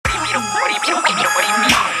What do you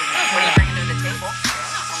mean? What are you bringing to the table?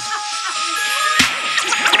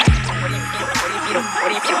 What do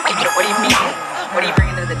you mean? What are you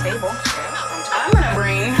bringing to the table? I'm gonna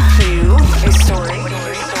bring to you a story. What do you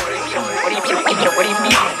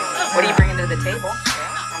mean? What are you bringing to the table?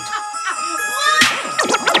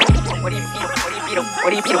 What do you mean?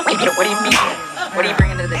 What are you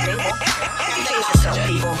bringing to the table? Face yourself,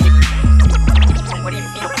 people. What do you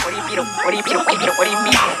mean? What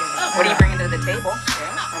are you bringing to the table?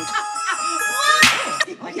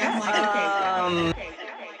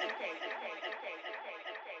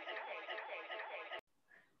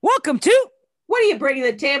 Welcome to What are you bringing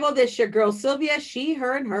to the table? This is your girl Sylvia, she,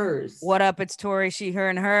 her, and hers. What Up? It's Tori, she, her,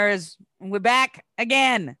 and hers. We're back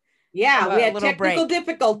again. Yeah, we had little technical break.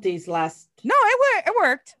 difficulties last. No, it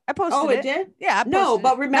worked. I posted Oh, it did? Yeah, I posted No,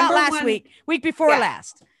 but it. remember not last when- week before Yeah.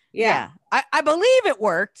 last. Yeah. I believe it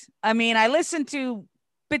worked. I mean, I listened to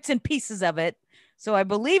bits and pieces of it, so I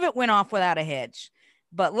believe it went off without a hitch.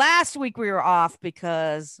 But last week we were off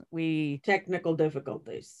because Technical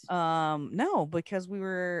difficulties. no, because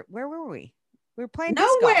where were we? We were playing disc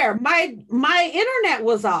golf. Nowhere. My internet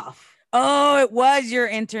was off. Oh, it was your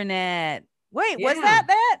internet. Wait, was Yeah.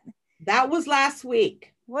 that? That was last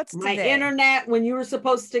week. What's My today? internet, when you were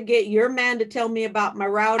supposed to get your man to tell me about my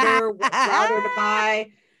router, what router to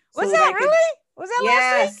buy. Was so that I could- really? Was that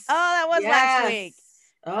last week? Yes. Oh, that was last Yes. week.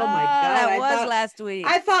 Oh my God. That I was thought, last week.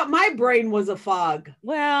 I thought my brain was a fog.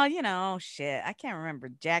 Well, shit. I can't remember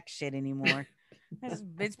jack shit anymore.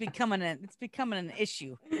 it's becoming an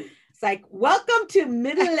issue. It's like, welcome to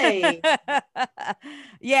middle age.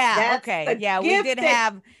 Yeah. That's Okay. the Yeah, we gift did that-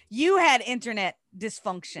 have. You had internet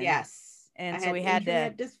dysfunction. Yes. And I so we had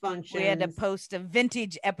internet to. dysfunction. We had to post a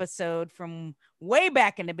vintage episode from way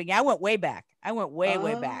back in the beginning. I went way back. I went way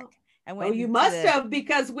back. I went. Oh, you into must the- have,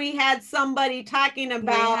 because we had somebody talking We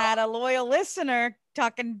about had a loyal listener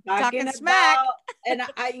talking smack. about, and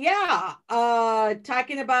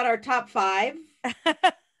talking about our top 5.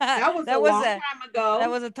 That was a long time ago. That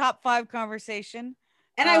was a top 5 conversation.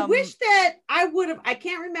 And I wish that I would have. I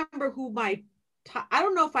can't remember who my top. I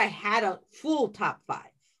don't know if I had a full top 5.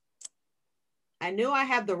 I knew I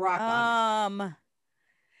had The Rock on it.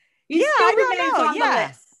 He yeah, still I don't remains know. on the Yeah.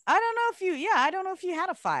 list. I don't know if you had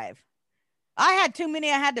a 5. I had too many.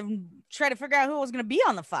 I had to try to figure out who was going to be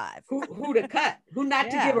on the 5. Who to cut? Who not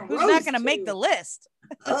to Yeah, give a who's rose not going to make the list?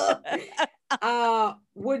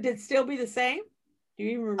 Would it still be the same? Do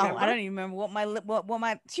you even remember? Oh, I don't even remember what my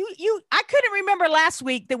you. I couldn't remember last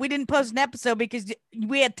week that we didn't post an episode because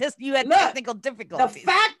we had you had Look, technical The difficulties.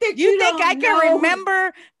 fact that you think don't I can know remember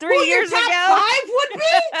who 3 your years top ago?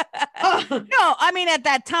 5 would be? No, I mean at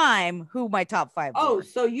that time, who my top 5 Oh, were.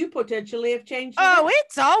 so you potentially have changed. Oh,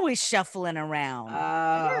 it's always shuffling around.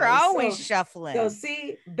 We're always shuffling. So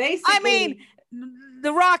see, basically, I mean,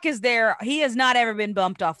 The Rock is there. He has not ever been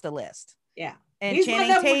bumped off the list. yeah, And He's one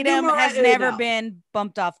Channing of them with Tatum has numero never uno. been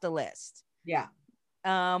bumped off the list. yeah.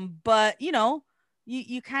 But you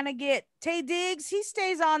kind of get Tay Diggs. He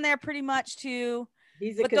stays on there pretty much too.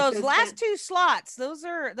 He's a But those consistent- last 2 slots, those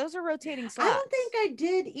are rotating slots. I don't think I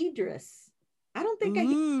did Idris. I don't think I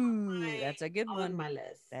did Ooh, that's a good on one. my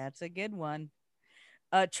list. That's a good one.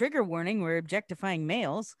 Trigger warning: we're objectifying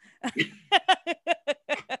males.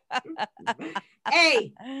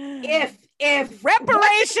 Hey, if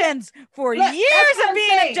reparations for Look, that's years what of I'm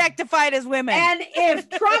being saying. objectified as women. and if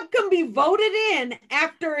Trump can be voted in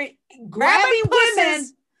after grabbing women,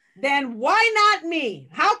 pussies. then why not me?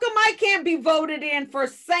 How come I can't be voted in for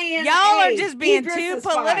saying Y'all hey, are just being Idris too is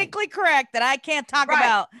fine? politically correct that I can't talk Right.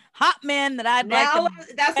 about hot men that I'd Now like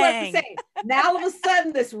to that's what I'm bang. saying. Now all of a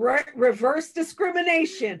sudden, this reverse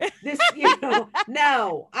discrimination. This,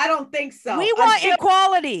 no, I don't think so. We want Until-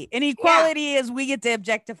 equality, and equality is we get to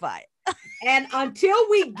objectify. and until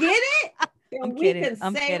we get it, then I'm we kidding. can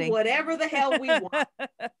I'm say kidding. whatever the hell we want.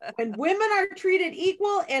 When women are treated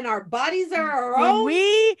equal and our bodies are our When own,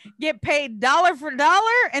 we get paid dollar for dollar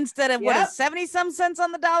instead of what Yep. is 70-some cents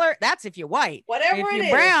on the dollar, that's if you're white. whatever If it you're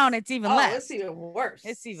is. brown, it's even Oh, less. it's even worse.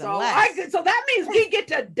 It's even so less. So that means we get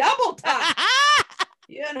to double time.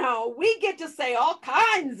 We get to say all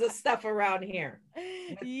kinds of stuff around here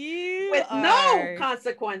You with are- no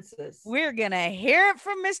consequences. We're gonna hear it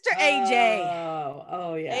from Mr. AJ.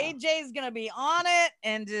 Oh yeah. AJ's gonna be on it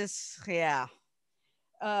and just Mr.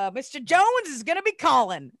 Jones is gonna be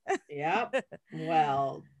calling. Yep.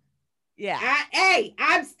 Well, Yeah.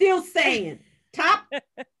 I'm still saying top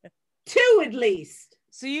 2 at least.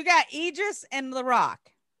 So you got Idris and The Rock.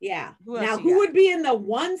 Yeah. Who else Now, you who got? would be in the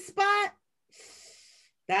 1 spot?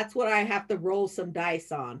 That's what I have to roll some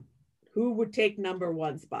dice on. Who would take number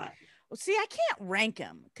 1 spot? Well, see, I can't rank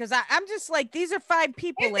them because I'm just like, these are 5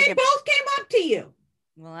 people. If like they both came up to you.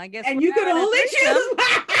 Well, I guess. And you could only choose.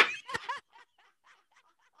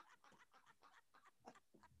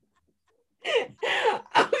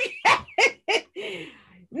 Okay.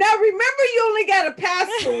 Now remember, you only got a pass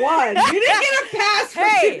for one. You didn't get a pass for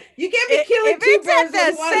two. You can't be killing two birds at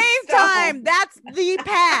the with one same stone. time. That's the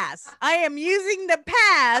pass. I am using the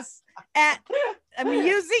pass I'm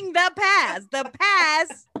using the pass.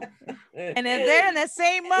 And if they're in the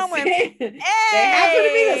same moment, hey, they happen to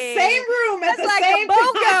be the same room at that's the like same a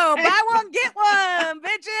BOGO. time. Buy one, get one,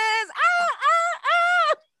 bitches.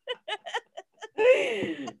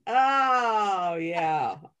 Oh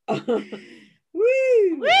yeah.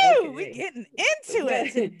 Woo! Woo! Okay. We're getting into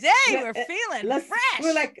it today. We're feeling fresh.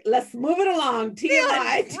 We're like, let's move it along.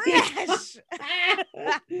 TMI. Fresh.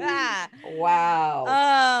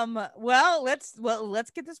 Wow. Well,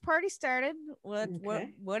 let's get this party started. What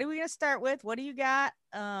are we gonna start with? What do you got?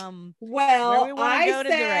 Well,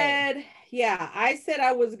 I said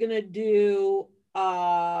I was gonna do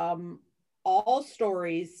all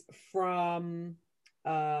stories from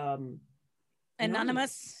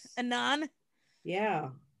Anonymous. Anon. Yeah.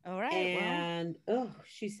 All right. And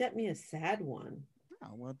she sent me a sad one.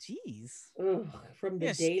 Oh well, geez. From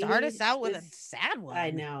the Daily. Start us out with a sad one. I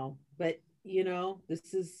know, but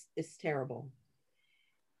this is terrible.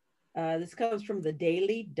 This comes from the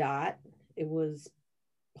Daily Dot. It was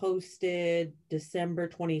posted December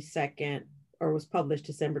 22nd, or was published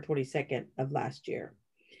December 22nd of last year.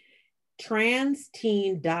 Trans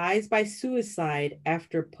teen dies by suicide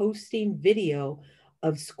after posting video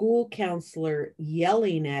of school counselor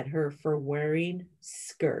yelling at her for wearing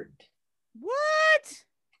skirt. What?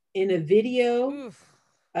 In a video,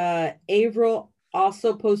 Avril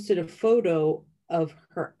also posted a photo of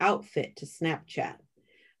her outfit to Snapchat.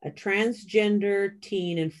 A transgender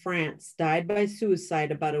teen in France died by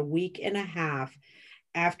suicide about a week and a half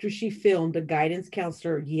after she filmed a guidance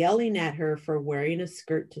counselor yelling at her for wearing a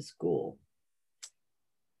skirt to school.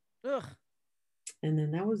 Ugh. And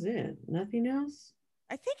then that was it. Nothing else?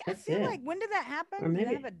 I feel like, when did that happen? Or maybe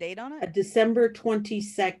did it have a date on it? December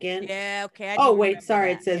 22nd. Yeah, okay. Wait,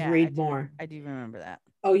 sorry. It says read more. I do remember that.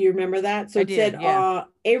 Oh, you remember that? So it said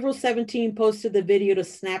April 17 posted the video to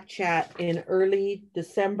Snapchat in early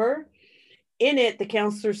December. In it, the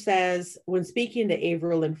counselor says, when speaking to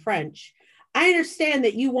Avril in French, I understand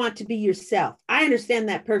that you want to be yourself. I understand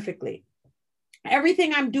that perfectly.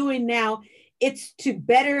 Everything I'm doing now, it's to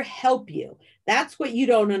better help you. That's what you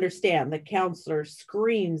don't understand. The counselor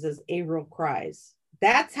screams as Avril cries.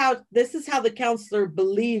 This is how the counselor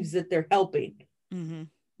believes that they're helping. Mm-hmm.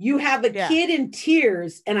 You have a kid in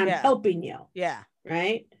tears and I'm helping you. Yeah.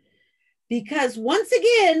 Right? Because once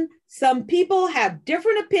again, some people have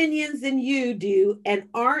different opinions than you do and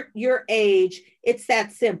aren't your age. It's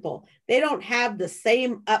that simple. They don't have the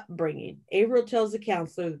same upbringing. Avril tells the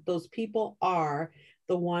counselor that those people are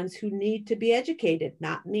the ones who need to be educated,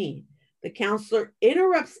 not me. The counselor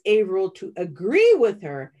interrupts Avril to agree with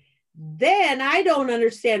her. Then I don't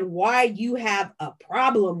understand why you have a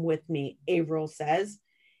problem with me, Avril says.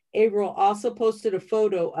 Avril also posted a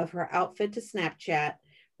photo of her outfit to Snapchat,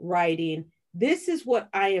 writing, "This is what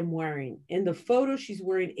I am wearing." In the photo, she's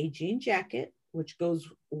wearing a jean jacket, which goes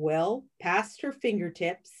well past her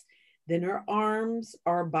fingertips. Then her arms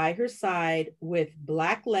are by her side with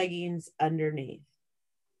black leggings underneath.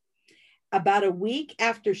 About a week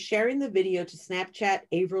after sharing the video to Snapchat,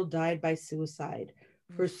 Avril died by suicide.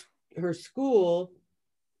 Her school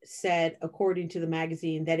said, according to the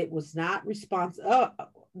magazine, that it was not responsible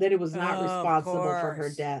for her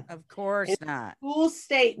death. Of course not. School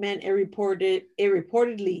statement, it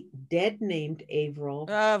reportedly dead named Avril.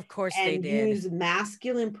 Of course they did. And used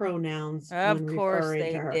masculine pronouns. Of when course referring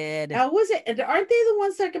they to her. did. Now, aren't they the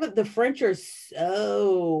ones talking about the French are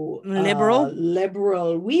so liberal?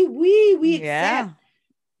 Liberal. We accept.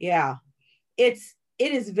 Yeah.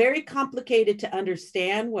 It is very complicated to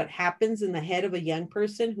understand what happens in the head of a young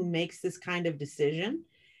person who makes this kind of decision.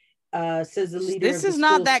 Says the leader. This is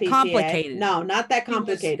not that complicated. No, not that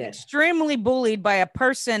complicated. Extremely bullied by a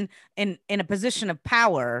person in a position of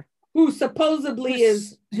power who supposedly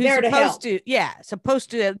is there to help. Supposed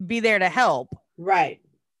to be there to help. Right.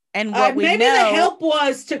 And what we maybe know, the help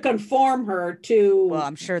was to conform her to. Well,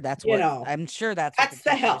 I'm sure that's what. I'm sure that's the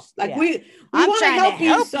help. Like we I'm want trying to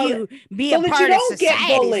help you be a part of society.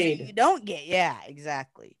 Get bullied. So you don't get. Yeah,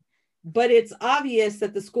 exactly. But it's obvious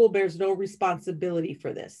that the school bears no responsibility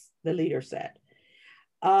for this, the leader said.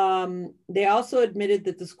 They also admitted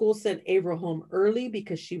that the school sent Avril home early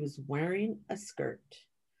because she was wearing a skirt.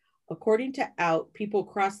 According to Out, people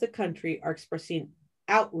across the country are expressing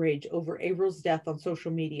outrage over Avril's death on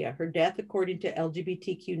social media. Her death, according to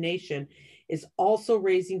LGBTQ Nation, is also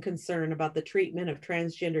raising concern about the treatment of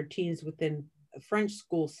transgender teens within a French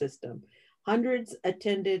school system. Hundreds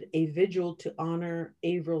attended a vigil to honor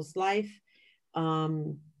Avril's life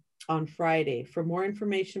on Friday. For more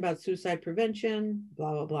information about suicide prevention,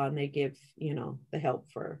 blah, blah, blah. And they give, the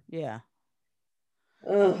help for. Yeah.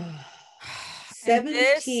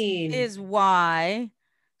 17 is why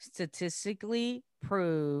statistically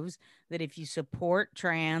proves that if you support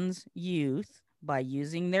trans youth by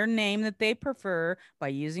using their name that they prefer, by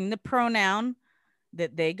using the pronoun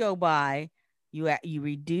that they go by, you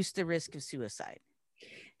reduce the risk of suicide.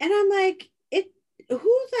 And I'm like,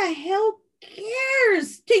 who the hell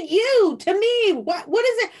cares? To you, to me, what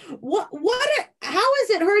is it? How is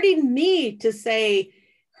it hurting me to say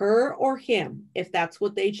her or him if that's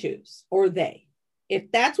what they choose, or they?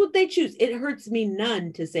 If that's what they choose, it hurts me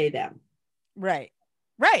none to say them. Right.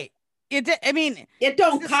 It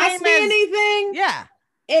don't cost me anything. Yeah.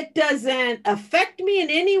 It doesn't affect me in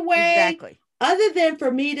any way. Exactly. Other than for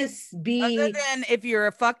me to be. Other than if you're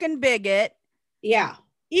a fucking bigot. Yeah.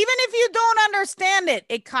 Even if you don't understand it,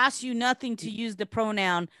 it costs you nothing to use the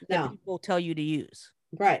pronoun that people tell you to use.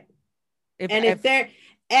 Right.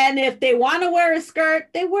 If they want to wear a skirt,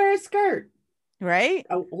 they wear a skirt. Right.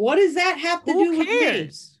 What does that have to do with me?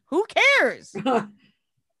 Who cares?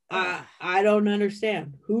 I don't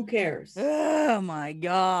understand. Who cares? Oh my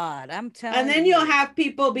God. I'm telling you. And then you'll have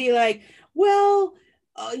people be like, well,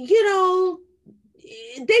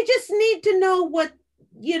 they just need to know what,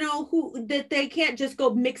 who, that they can't just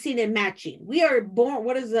go mixing and matching. We are born,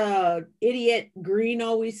 what does idiot Green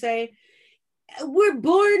always say? We're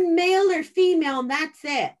born male or female, and that's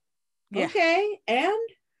it. Yeah. Okay. And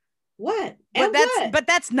what? But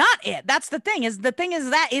that's not it. That's the thing is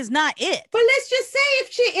that is not it. But let's just say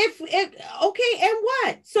if okay, and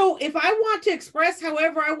what? So if I want to express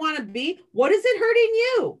however I want to be, what is it hurting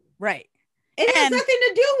you? Right. It has nothing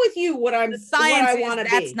to do with you. What I want to be.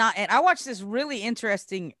 That's not it. I watched this really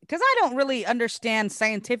interesting, because I don't really understand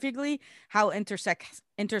scientifically how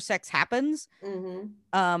intersex happens. Mm-hmm.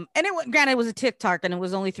 And granted, it was a TikTok and it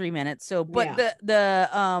was only 3 minutes. So, but the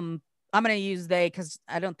I'm going to use they, because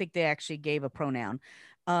I don't think they actually gave a pronoun.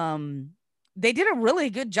 They did a really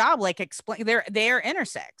good job, like explain they're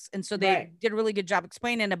intersex. And so they did a really good job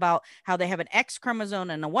explaining about how they have an X chromosome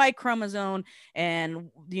and a Y chromosome.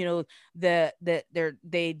 And, they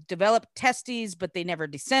developed testes, but they never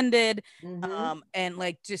descended. Mm-hmm. And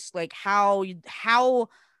like, just like how it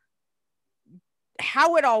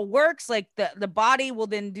all works. Like the body will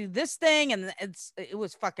then do this thing. And it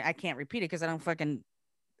was fucking, I can't repeat it because I don't fucking,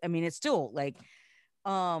 it's still like,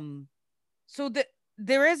 so that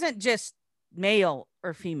there isn't just male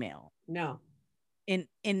or female. No. In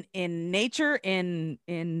nature, in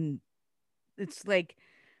it's like,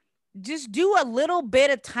 just do a little bit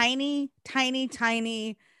of tiny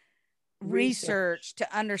research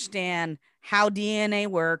to understand how DNA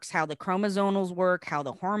works, how the chromosomes work, how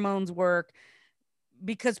the hormones work.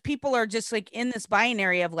 Because people are just like in this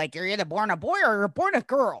binary of like, you're either born a boy or you're born a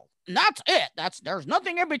girl. And that's it. There's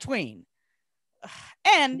nothing in between.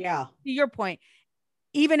 And to your point,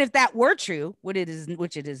 even if that were true,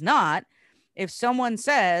 which it is not, if someone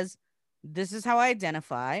says, this is how I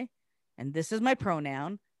identify, and this is my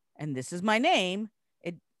pronoun, and this is my name,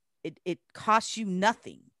 it costs you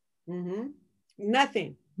nothing. Mm-hmm.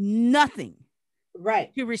 Nothing.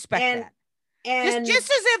 Right. To respect that. And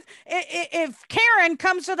just as if Karen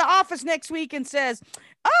comes to the office next week and says,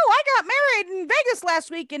 oh, I got married in Vegas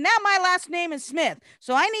last week and now my last name is Smith,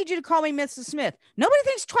 so I need you to call me Mrs. Smith. Nobody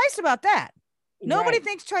thinks twice about that. Nobody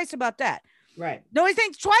thinks twice about that. Right. Nobody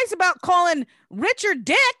thinks twice about calling Richard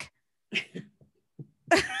Dick.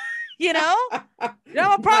 You have a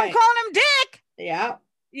problem calling him Dick. Yeah.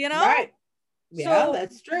 Right. Yeah, so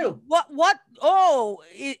that's true. What? Oh,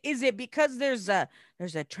 is it because there's a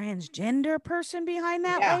transgender person behind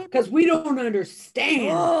that? Yeah, because we don't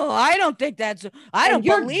understand. Oh, I don't think that's. I don't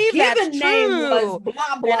believe that's true.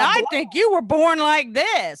 Blah, blah, and I think you were born like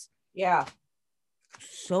this. Yeah.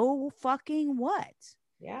 So fucking what?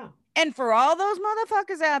 Yeah. And for all those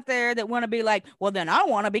motherfuckers out there that want to be like, well, then I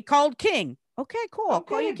want to be called King. Okay, cool. I'll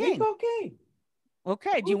call you King. Okay.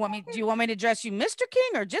 Okay. Do you want me to address you Mr.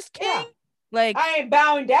 King or just King? Yeah. Like, I ain't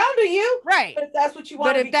bowing down to you. Right. But if that's what you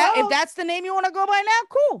want to be called. If that's the name you want to go by now,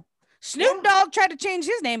 cool. Snoop Dogg tried to change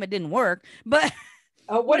his name. It didn't work. But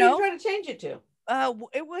what did you try to change it to?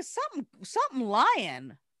 It was something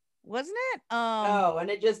lion, wasn't it? And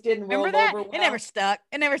it just didn't roll remember that? over well. It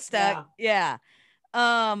never stuck. Yeah.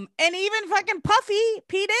 And even fucking Puffy,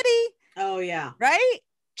 P. Diddy. Oh yeah. Right?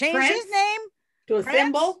 Changed his name. to a France?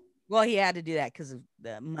 symbol. Well, he had to do that because of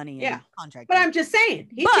the money and contract. But I'm just saying,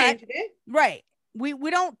 he changed it. Right. We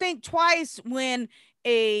don't think twice when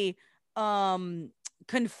a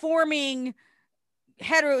conforming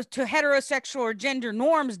heterosexual or gender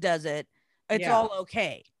norms does it. It's all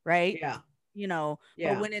okay, right? Yeah. You know,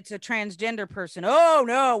 but when it's a transgender person, oh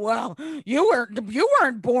no, well, you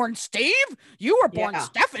weren't born Steve, you were born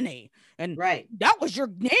Stephanie, and that was your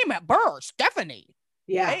name at birth, Stephanie.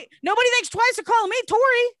 Yeah. Right? Nobody thinks twice of calling me Tori.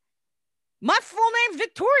 My full name's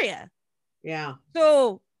Victoria. Yeah.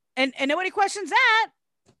 So, and nobody questions that.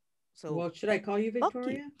 So, well, should I call you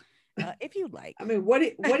Victoria? If you'd like. I mean, what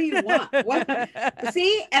do you want? What?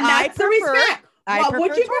 See, and that's the respect. What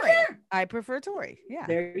would you prefer? I prefer Tori. Yeah.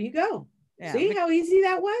 There you go. Yeah. See how easy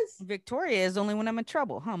that was? Victoria is only when I'm in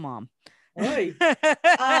trouble, huh, Mom? Well,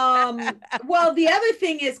 the other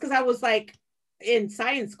thing is because I was like in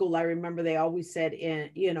science school, I remember they always said in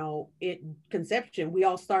conception, we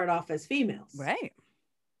all start off as females. Right.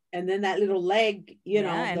 And then that little leg,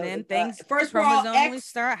 and then things first chromosomes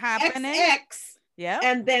start happening. X. Yeah.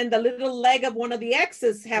 And then the little leg of one of the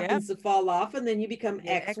X's happens to fall off, and then you become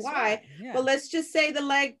XY. Yeah. But let's just say the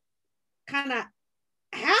leg kind of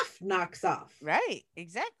half knocks off. Right.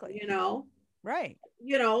 Exactly. Right.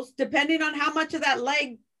 Depending on how much of that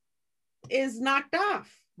leg is knocked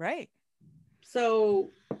off. Right. So,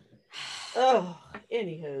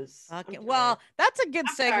 anywho's. Okay. Well, that's a good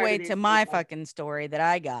segue to my fucking story that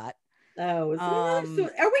I got. Oh, are we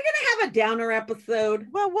gonna have a downer episode?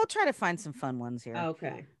 Well, we'll try to find some fun ones here.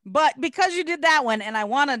 Okay. But because you did that one and I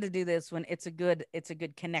wanted to do this one, it's a good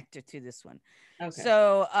connector to this one. Okay.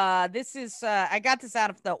 So this is I got this out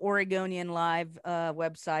of the Oregonian Live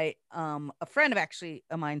website. A friend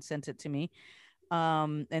of mine sent it to me.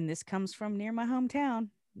 And this comes from near my hometown,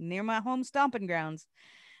 near my home stomping grounds.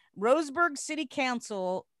 Roseburg City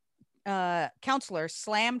Council counselor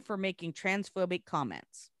slammed for making transphobic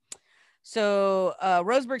comments. So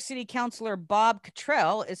Roseburg City Councilor Bob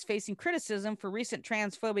Cottrell is facing criticism for recent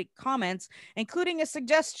transphobic comments, including a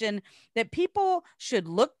suggestion that people should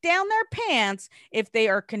look down their pants if they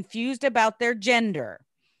are confused about their gender.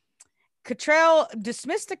 Cottrell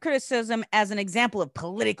dismissed the criticism as an example of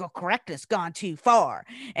political correctness gone too far,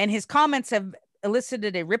 and his comments have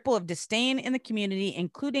elicited a ripple of disdain in the community,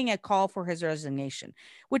 including a call for his resignation,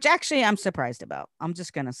 which actually I'm surprised about. I'm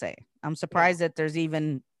just going to say, I'm surprised that there's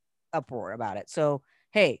even uproar about it. So,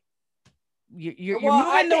 hey, you're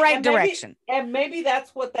moving in the right direction. And maybe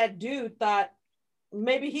that's what that dude thought.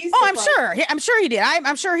 Maybe he's. Oh, I'm sure he did.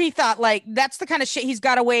 I'm sure he thought like that's the kind of shit he's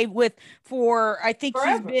got away with for. I think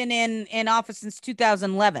forever. He's been in office since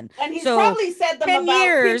 2011, and he's probably said them 10 about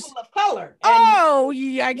years. People of color.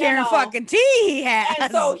 And, I guarantee he has.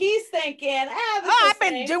 And so he's thinking, I've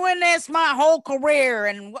been doing this my whole career,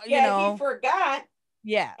 and he forgot.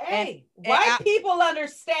 Yeah. Hey, white people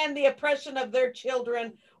understand the oppression of their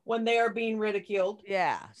children when they are being ridiculed.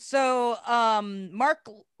 Yeah. So Mark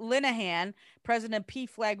Linehan, president of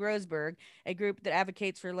PFLAG Roseburg, a group that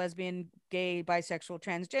advocates for lesbian, gay, bisexual,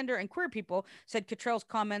 transgender, and queer people, said Cottrell's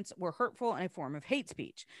comments were hurtful and a form of hate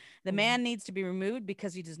speech. The man needs to be removed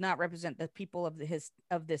because he does not represent the people of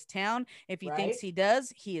this town. If he thinks he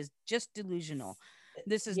does, he is just delusional.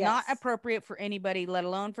 This is not appropriate for anybody, let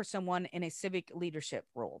alone for someone in a civic leadership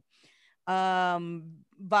role. But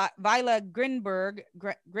Vila Grinberg,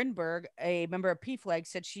 a member of PFLAG,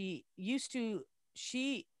 said she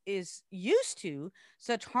is used to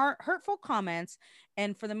such hurtful comments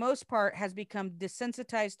and for the most part has become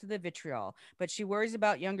desensitized to the vitriol, but she worries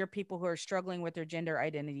about younger people who are struggling with their gender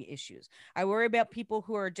identity issues. I worry about people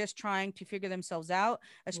who are just trying to figure themselves out,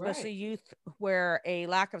 especially youth, where a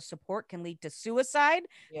lack of support can lead to suicide,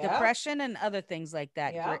 depression, and other things like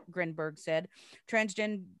that. Grinberg said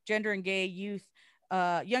transgender and gay youth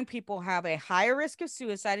young people have a higher risk of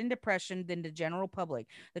suicide and depression than the general public.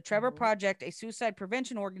 The Trevor Project, a suicide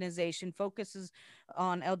prevention organization, focuses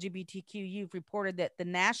on LGBTQ youth, reported that the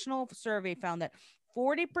national survey found that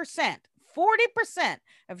 40%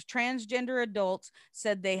 of transgender adults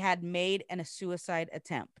said they had made a suicide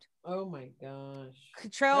attempt. Oh my gosh.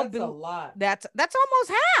 Cottrell, that's a lot. That's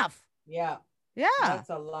almost half. Yeah. That's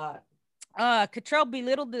a lot. Cottrell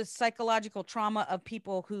belittled the psychological trauma of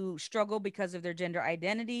people who struggle because of their gender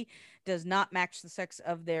identity does not match the sex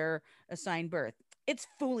of their assigned birth. It's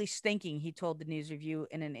foolish thinking, he told the News Review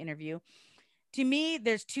in an interview. To me,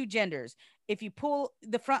 there's two genders. If you pull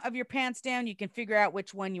the front of your pants down, you can figure out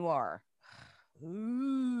which one you are.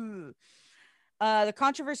 Ooh. The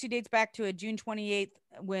controversy dates back to a June 28th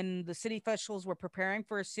when the city officials were preparing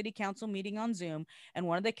for a city council meeting on Zoom, and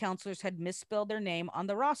one of the councilors had misspelled their name on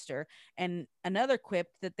the roster, and another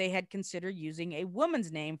quipped that they had considered using a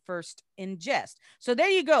woman's name first in jest. So there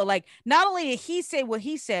you go. Like, not only did he say what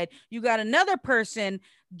he said, you got another person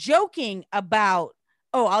joking about,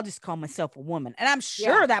 oh, I'll just call myself a woman. And I'm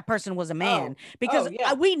sure that person was a man, because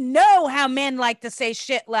we know how men like to say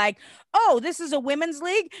shit like, oh, this is a women's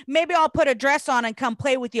league. Maybe I'll put a dress on and come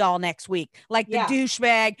play with y'all next week. Like the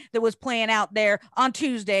douchebag that was playing out there on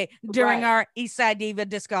Tuesday during our Eastside Diva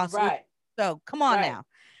discuss. Right. So come on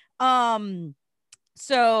now.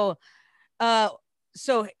 So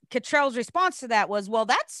Cottrell's response to that was, well,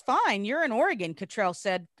 that's fine. You're in Oregon, Cottrell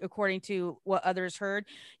said, according to what others heard.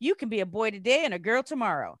 You can be a boy today and a girl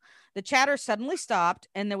tomorrow. The chatter suddenly stopped,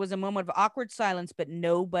 and there was a moment of awkward silence, but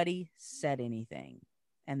nobody said anything.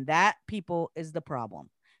 And that, people, is the problem.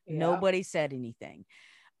 Yeah. Nobody said anything.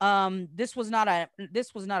 This was not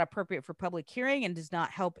appropriate for public hearing and does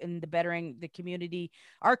not help in the bettering the community,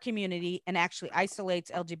 our community, and actually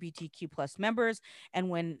isolates LGBTQ plus members. And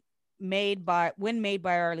when made by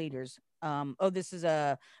our leaders. This is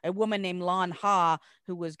a woman named Lon Ha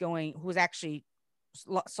who was actually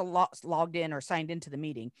logged in or signed into the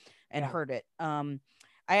meeting and heard it. I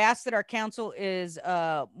asked that our council is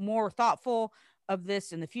more thoughtful of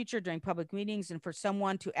this in the future during public meetings, and for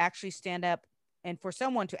someone to actually stand up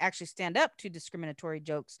to discriminatory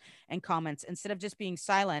jokes and comments instead of just being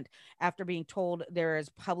silent after being told there is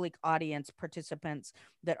public audience participants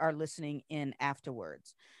that are listening in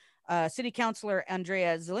afterwards. City Councilor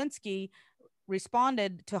Andrea Zielinski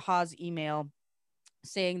responded to Ha's email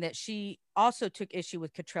saying that she also took issue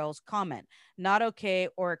with Cottrell's comment. Not okay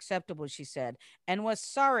or acceptable, she said, and was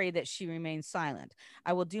sorry that she remained silent.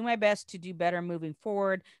 I will do my best to do better moving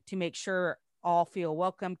forward to make sure all feel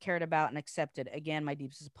welcome, cared about, and accepted. Again, my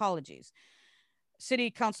deepest apologies.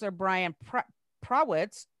 City Councilor Brian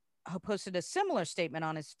Prawitz posted a similar statement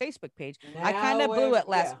on his Facebook page. Now I kind of blew it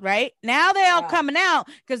right? Now they all coming out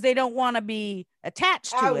because they don't want to be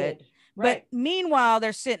attached to it. Right. But meanwhile,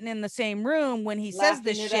 they're sitting in the same room when he says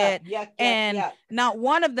this shit. Not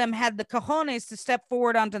one of them had the cojones to step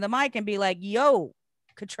forward onto the mic and be like, yo,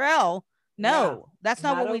 Cottrell, no, that's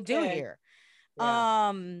not what we do here.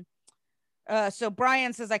 Yeah. So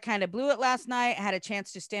Brian says, I kind of blew it last night. I had a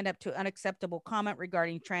chance to stand up to unacceptable comment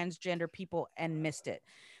regarding transgender people and missed it.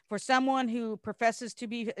 For someone who professes to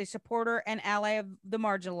be a supporter and ally of the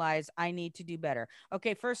marginalized, I need to do better.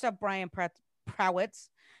 Okay, first up, Brian Prawitz,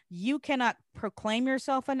 you cannot proclaim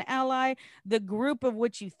yourself an ally. The group of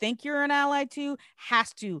which you think you're an ally to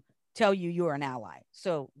has to tell you you're an ally.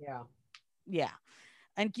 So, yeah.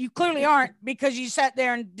 And you clearly aren't, because you sat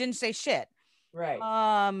there and didn't say shit. Right.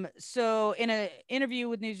 So in an interview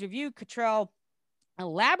with News Review, Cottrell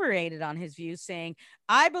elaborated on his views, saying,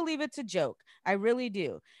 I believe it's a joke. I really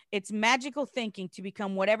do. It's magical thinking to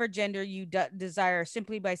become whatever gender you desire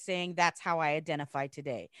simply by saying that's how I identify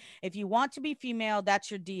today. If you want to be female, that's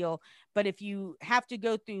your deal. But if you have to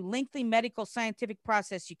go through lengthy medical scientific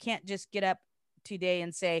process, you can't just get up today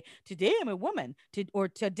and say, today I'm a woman, or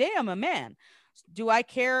today I'm a man. Do I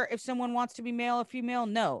care if someone wants to be male or female?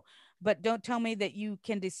 No. But don't tell me that you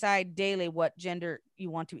can decide daily what gender you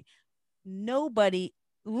want to be. Literally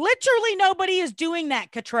nobody is doing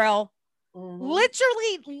that, Cottrell. Mm-hmm.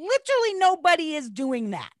 Literally nobody is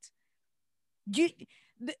doing that. The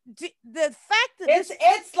fact that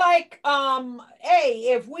it's like,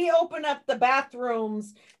 hey, if we open up the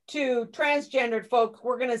bathrooms to transgendered folks,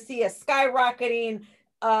 we're going to see a skyrocketing,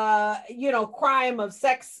 crime of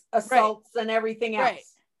sex assaults and everything else. Right.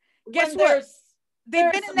 Guess what?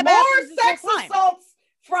 They've been in the more sex assaults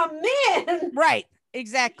from men. Right.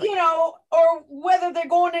 Exactly. Or whether they're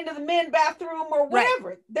going into the men bathroom or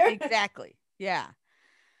whatever. Right. Exactly. Yeah.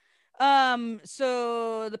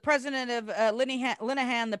 So the president of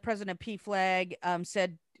Linehan, the president of PFLAG,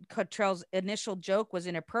 said Cottrell's initial joke was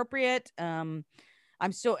inappropriate.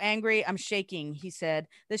 I'm so angry, I'm shaking, he said.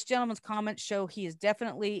 This gentleman's comments show he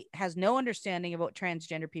definitely has no understanding of what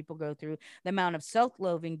transgender people go through, the amount of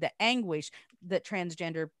self-loathing, the anguish that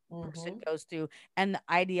transgender person goes through, and the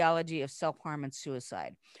ideology of self-harm and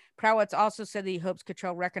suicide. Prawitz also said that he hopes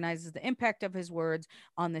Cottrell recognizes the impact of his words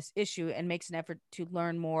on this issue and makes an effort to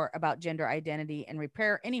learn more about gender identity and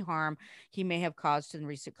repair any harm he may have caused in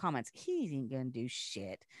recent comments. He ain't gonna do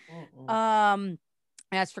shit.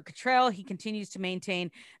 As for Cottrell, he continues to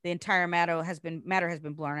maintain the entire matter has been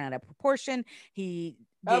blown out of proportion. He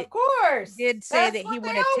did say that he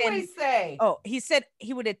would attend. Oh, he said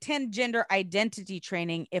he would attend gender identity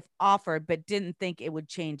training if offered, but didn't think it would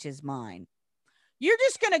change his mind. You're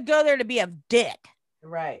just going to go there to be a dick.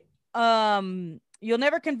 Right. You'll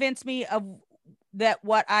never convince me of that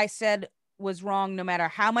what I said was wrong, no matter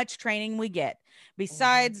how much training we get.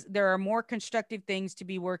 Besides, there are more constructive things to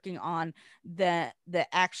be working on that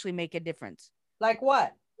actually make a difference. Like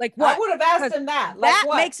what? Like what? I would have asked him that. Like that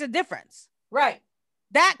what? makes a difference. Right.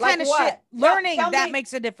 That Like kind of what? shit. Learning Tell that me.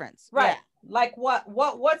 makes a difference. Right. Like what?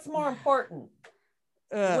 What's more important?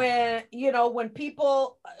 When when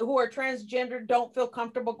people who are transgender don't feel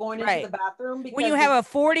comfortable going into the bathroom because when you have a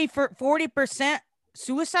 40%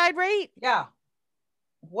 suicide rate. Yeah.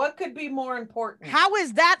 What could be more important? How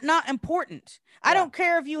is that not important? I don't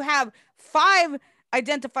care if you have 5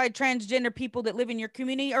 identified transgender people that live in your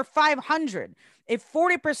community or 500. If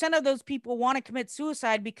 40% of those people want to commit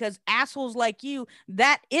suicide because assholes like you,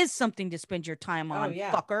 that is something to spend your time on,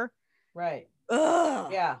 fucker. Right.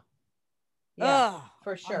 Ugh. Yeah. Yeah,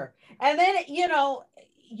 for sure. And then,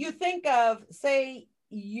 you think of, say,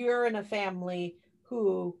 you're in a family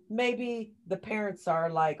who maybe the parents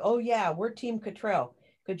are like, oh, yeah, we're Team Cottrell.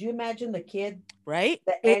 Could you imagine the kid? Right.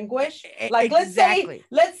 The anguish? Like, exactly.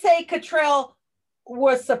 let's say Cottrell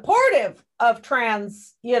was supportive of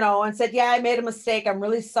trans, and said, yeah, I made a mistake. I'm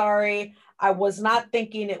really sorry. I was not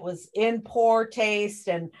thinking, it was in poor taste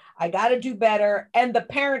and I got to do better. And the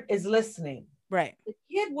parent is listening. Right. The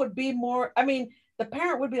kid would be more, the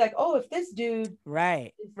parent would be like, oh, if this dude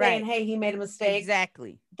is saying, hey, he made a mistake.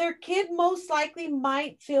 Exactly. Their kid most likely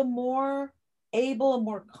might feel more able and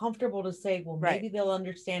more comfortable to say, well, maybe they'll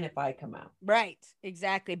understand if I come out. Right.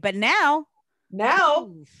 Exactly. But now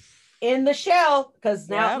in the shell, because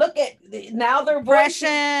now look at, now they're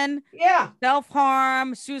depression,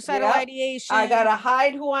 self-harm, suicidal ideation. I gotta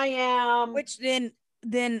hide who I am. Which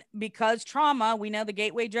then because trauma, we know the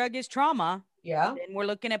gateway drug is trauma. Yeah. And we're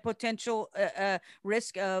looking at potential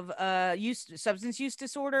risk of substance use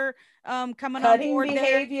disorder coming on board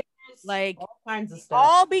behaviors, like all kinds of stuff.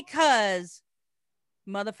 All because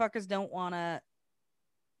motherfuckers don't want to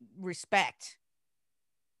respect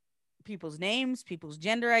people's names, people's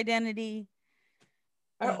gender identity,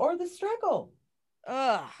 or the struggle.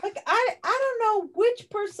 Ugh. Like I don't know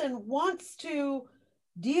which person wants to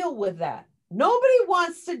deal with that. Nobody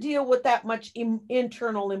wants to deal with that much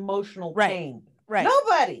internal emotional pain. Right.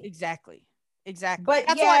 Nobody. Exactly. But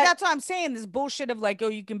that's why I'm saying this bullshit of like, oh,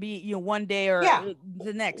 you can be, one day or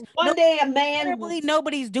the next. One day a man. Literally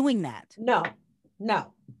nobody's doing that. No.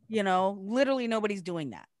 Literally nobody's doing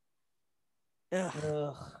that.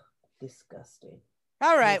 Ugh. Disgusting.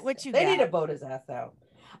 All right. What you got? They need to vote his ass out.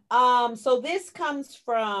 So this comes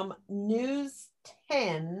from News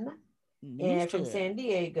 10. From San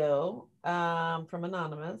Diego, from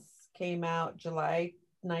Anonymous, came out July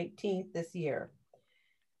 19th this year.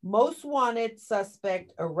 Most wanted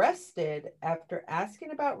suspect arrested after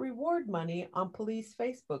asking about reward money on police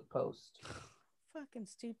Facebook post. Fucking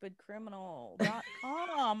stupid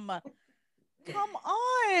criminal.com. Come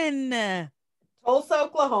on. Tulsa,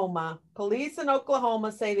 Oklahoma. Police in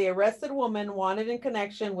Oklahoma say the arrested woman wanted in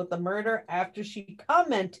connection with the murder after she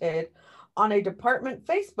commented on a department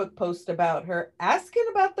Facebook post about her, asking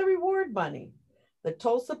about the reward money. The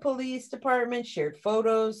Tulsa Police Department shared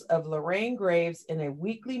photos of Lorraine Graves in a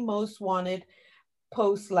weekly most wanted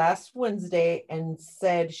post last Wednesday and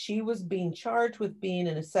said she was being charged with being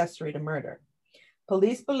an accessory to murder.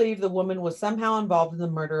 Police believe the woman was somehow involved in the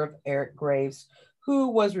murder of Eric Graves, who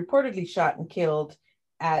was reportedly shot and killed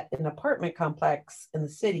at an apartment complex in the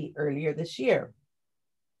city earlier this year.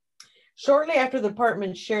 Shortly after the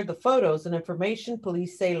department shared the photos and information,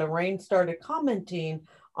 police say Lorraine started commenting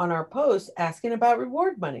on our post asking about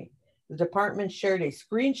reward money. The department shared a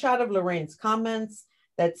screenshot of Lorraine's comments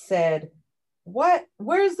that said,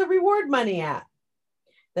 where's the reward money at?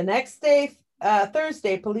 The next day,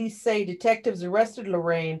 Thursday, police say detectives arrested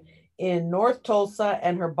Lorraine in North Tulsa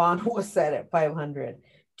and her bond was set at $500.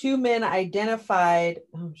 Two men identified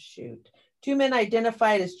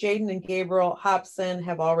as Jaden and Gabriel Hobson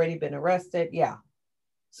have already been arrested. Yeah.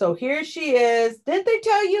 So here she is. Didn't they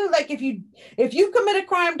tell you, like, if you commit a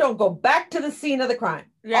crime, don't go back to the scene of the crime.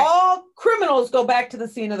 Yeah. All criminals go back to the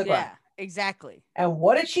scene of the crime. Yeah, exactly. And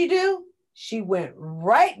what did she do? She went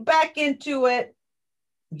right back into it.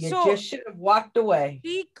 You just should have walked away.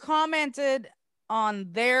 She commented on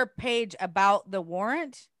their page about the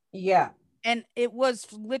warrant. Yeah. And it was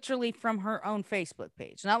literally from her own Facebook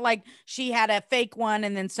page. Not like she had a fake one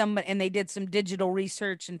and then they did some digital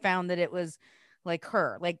research and found that it was like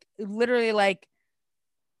her. Like literally like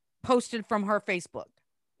posted from her Facebook.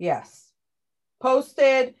 Yes.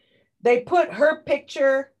 Posted. They put her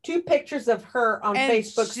picture, 2 pictures of her on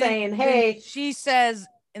Facebook saying, hey. She says,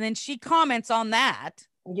 and then she comments on that.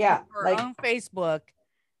 Yeah, her like own Facebook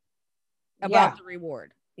about the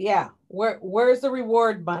reward. Yeah. Where's the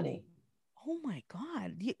reward money? Oh my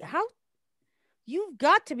God. You've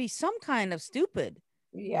got to be some kind of stupid.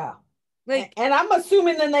 Yeah. Like, and I'm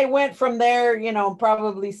assuming then they went from there,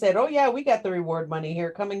 probably said, oh yeah, we got the reward money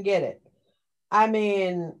here. Come and get it. I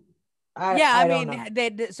mean, I don't know.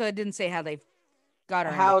 so it didn't say how they got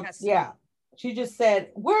her. How, yeah. She just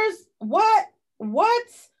said, where's the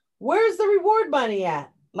reward money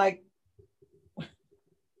at? Like,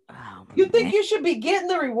 you think you should be getting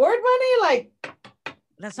the reward money? Like,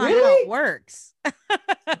 that's not how it works.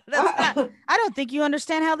 I don't think you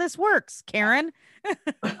understand how this works, Karen. I'm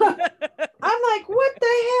like, what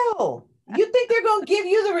the hell? You think they're gonna give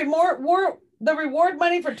you the reward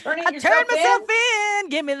money for turning yourself in?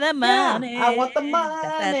 Give me the money. Yeah, I want the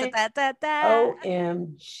money.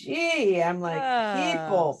 OMG. I'm like,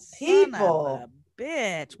 people.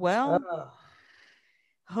 Bitch. Well,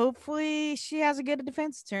 hopefully she has a good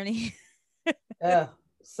defense attorney.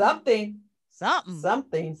 Something.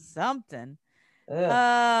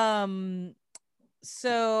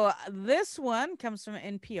 So this one comes from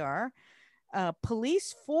NPR.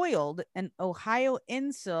 Police foiled an Ohio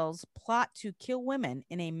incels plot to kill women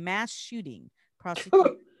in a mass shooting.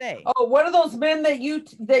 Prosecutors say. Oh, what are those men that you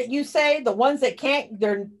say, the ones that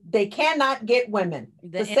they cannot get women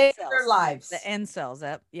to save their lives? The incels.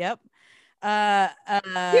 Yep.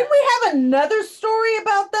 Didn't we have another story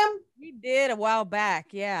about them? We did a while back.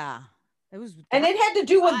 Yeah. It had to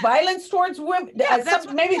do with violence towards women. Yeah,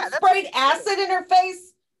 sprayed acid in her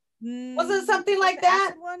face. Was it something like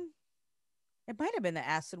that? One? It might have been the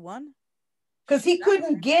acid one. Because he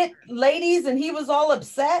couldn't get ladies and he was all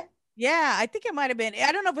upset. Yeah, I think it might have been.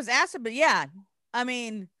 I don't know if it was acid, but yeah. I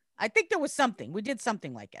mean, I think there was something. We did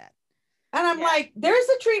something like that. And I'm like, there's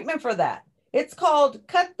a treatment for that. It's called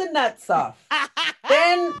cut the nuts off.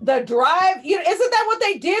 Then the drive, isn't that what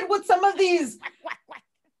they did with some of these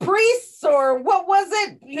priests, or what was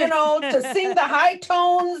it, to sing the high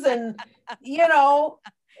tones, and it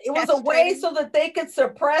was a way so that they could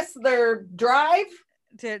suppress their drive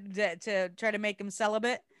to try to make them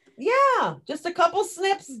celibate. Yeah, just a couple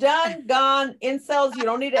snips, done, gone. Incels, you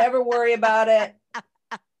don't need to ever worry about it.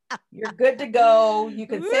 You're good to go. You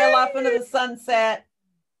can sail off into the sunset.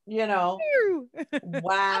 Wow.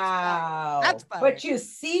 That's but you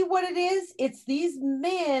see what it is? It's these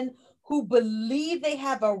men who believe they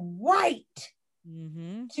have a right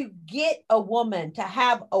to get a woman, to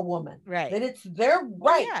have a woman. Right. That it's their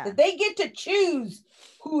right, that they get to choose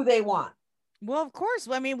who they want. Well, of course.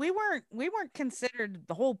 I mean, we weren't considered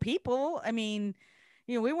the whole people. I mean,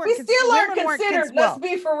 we weren't. We still aren't considered. Let's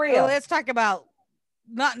be for real. Well, let's talk about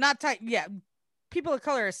people of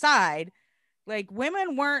color aside. Like,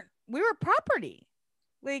 women weren't. We were property.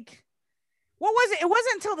 Like, what was it? It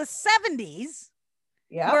wasn't until the 70s.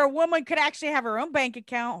 Yeah. Where a woman could actually have her own bank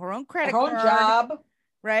account, her own credit card, job,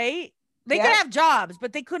 right? They could have jobs,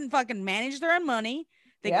 but they couldn't fucking manage their own money.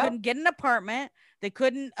 They couldn't get an apartment. They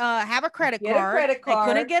couldn't have a credit card. They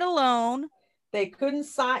couldn't get a loan. They couldn't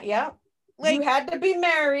sign. Yeah. Like, you had to be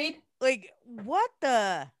married. Like, what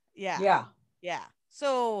the? Yeah.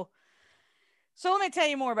 So let me tell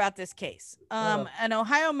you more about this case. An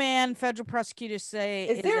Ohio man, federal prosecutors say.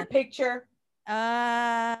 Is there a picture?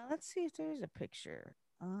 Let's see if there's a picture.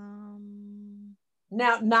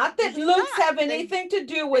 Now, not that looks have anything to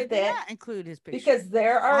do with it. Not include his picture because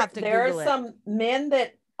there are some men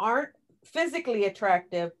that aren't physically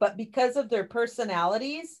attractive, but because of their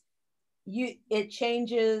personalities, it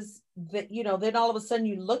changes that. Then all of a sudden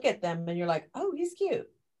you look at them and you're like, oh, he's cute.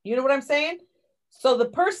 You know what I'm saying? So the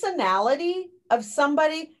personality of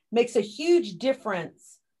somebody makes a huge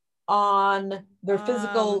difference on their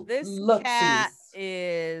physical looks.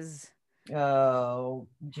 Is oh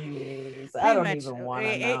geez, I don't even want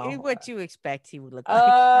to know what you expect he would look like.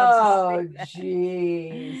 Oh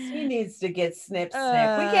geez, he needs to get snip. We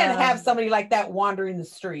can't have somebody like that wandering the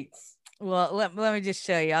streets. Well, let me just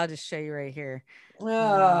show you. I'll just show you right here.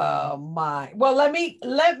 Oh my. Well, let me.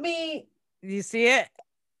 You see it?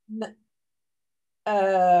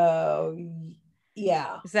 Oh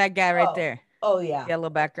yeah. It's that guy right there. Oh yeah. Yellow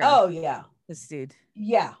background. Oh yeah. This dude.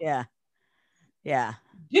 Yeah.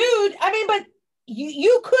 Dude, I mean, but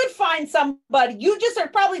you could find somebody. You just are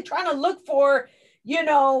probably trying to look for,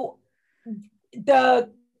 the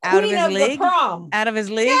queen of the prom. Out of his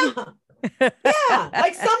league. Yeah.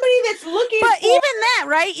 Like somebody that's looking but for... even that,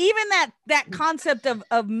 right? Even that concept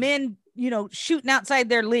of men, shooting outside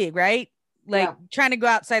their league, right? Like trying to go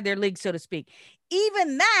outside their league, so to speak.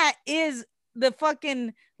 Even that is the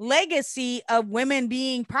fucking legacy of women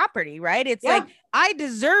being property, right? It's like, I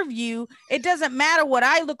deserve you. It doesn't matter what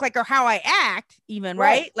I look like or how I act, even,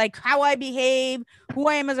 right? Like how I behave, who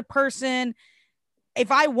I am as a person. If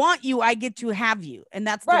I want you, I get to have you. And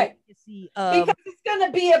that's the legacy of, because it's going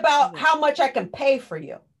to be about how much I can pay for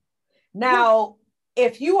you. Now,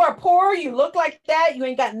 if you are poor, you look like that, you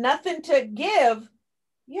ain't got nothing to give.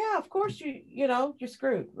 Yeah, of course you're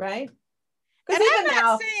screwed, right? Because even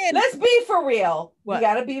now, let's be for real. What? You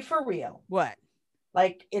got to be for real. What?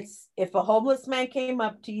 Like, it's if a homeless man came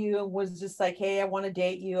up to you and was just like, hey, I want to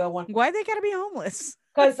date you. Why they got to be homeless?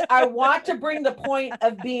 Because I want to bring the point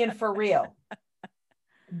of being for real.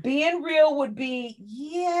 Being real would be,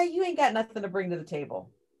 yeah, you ain't got nothing to bring to the table.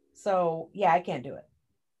 So yeah, I can't do it.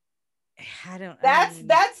 That's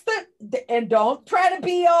the and don't try to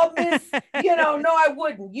be all Miss, no, I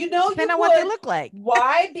wouldn't. Depending on what they look like.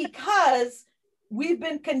 Why? Because we've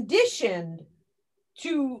been conditioned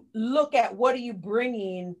to look at what are you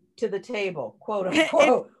bringing to the table, quote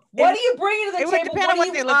unquote. What are you bringing to the table? What are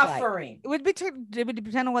you offering? It would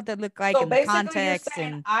depend on what they look like in the context.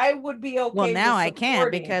 And I would be okay. Well, now I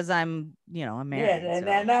can't because I'm married.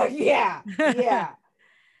 Yeah.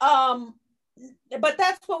 But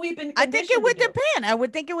that's what we've been. I think it would depend. I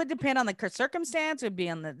would think it would depend on the circumstance. It would be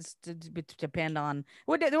on depend on.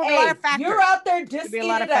 There would be a lot of factors. You're out there disking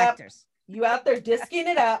it up. You out there disking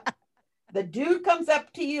it up. The dude comes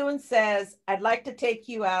up to you and says, "I'd like to take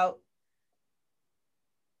you out."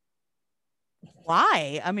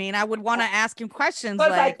 Why? I mean, I would want to ask him questions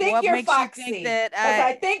like, I think what makes foxy. You think that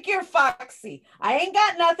I think you're foxy. I ain't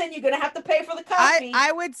got nothing. You're gonna have to pay for the coffee.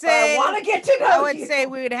 I would say I want to get to know you. I would say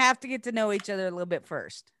we would have to get to know each other a little bit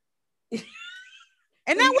first.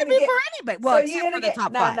 And that would be for anybody. Well, except for the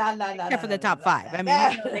top five. No. Except for the top five. I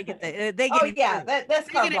mean, they get that's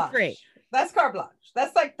carte blanche. That's carte blanche.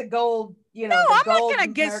 That's like the gold, No, I'm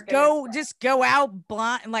not gonna just go out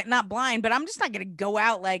blind, like not blind, but I'm just not gonna go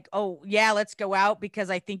out like, oh yeah, let's go out because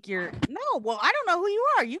I think you're well, I don't know who you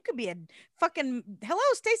are. You could be a fucking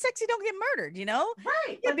stay sexy, don't get murdered,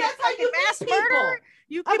 Right. But that's how you meet people.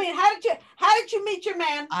 How did you meet your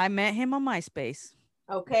man? I met him on MySpace.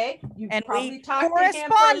 Okay. You probably talked to him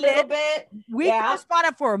for a little bit. We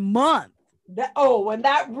corresponded for a month. And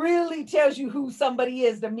that really tells you who somebody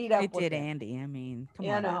is to meet up with. It did, Andy. I mean,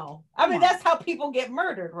 come on. I mean, that's how people get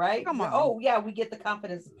murdered, right? Come on. Oh, yeah, we get the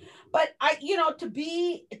confidence. But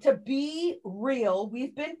to be real,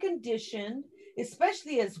 we've been conditioned,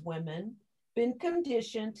 especially as women, been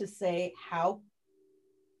conditioned to say, how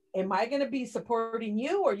am I going to be supporting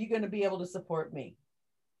you, or are you going to be able to support me?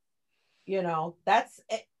 That's,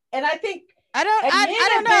 and I think, I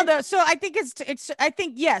don't know though. So I think I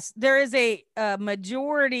think yes, there is a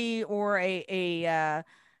majority or a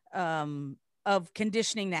of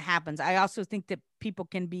conditioning that happens. I also think that people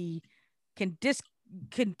can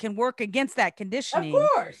work against that conditioning. Of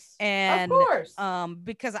course. And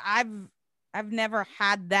because I've never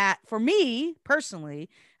had that, for me personally,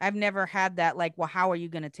 I've never had that like, well, how are you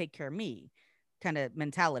going to take care of me kind of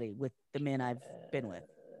mentality with the men I've been with.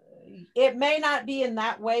 It may not be in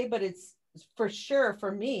that way, but it's for sure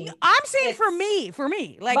for me. I'm saying for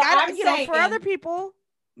me, like I saying, for other people,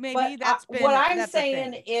 maybe that's been what I'm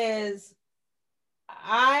saying is,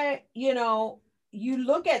 you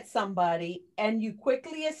look at somebody and you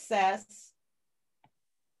quickly assess,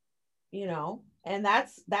 and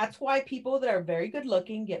that's why people that are very good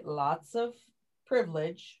looking get lots of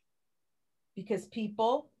privilege, because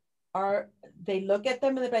people they look at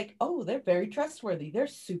them and they're like, oh, they're very trustworthy. They're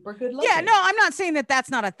super good looking. Yeah, no, I'm not saying that that's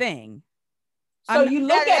not a thing. So you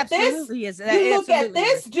look at this,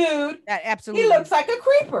 dude. Absolutely, he looks like a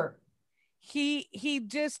creeper. He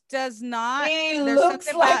just does not. He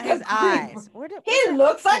looks like his eyes. He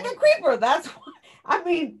looks like a creeper. That's what I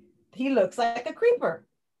mean. He looks like a creeper.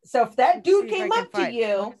 So if that dude came up to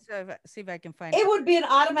you, see if I can find it, would be an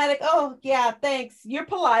automatic. Oh yeah, thanks. You're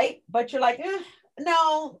polite, but you're like,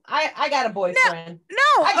 no, I got a boyfriend.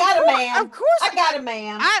 No, I got a man. Of course, I got a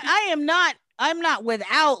man. I am not. I'm not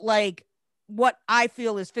without like what I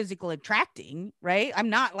feel is physical attracting, right? I'm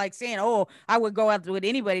not like saying, oh, I would go out with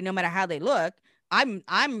anybody no matter how they look. I'm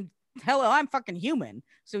fucking human.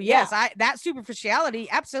 So yes, that superficiality,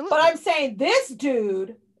 absolutely. But I'm saying this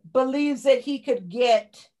dude believes that he could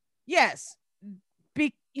get, yes,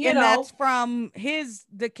 that's from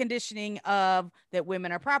the conditioning of that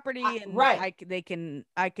women are property and right.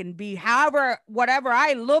 I can be whatever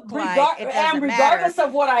I look like, and regardless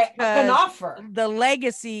of what I can offer. The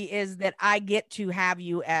legacy is that I get to have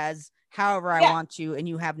you as however I want you, and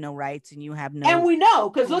you have no rights and you have no. And we know,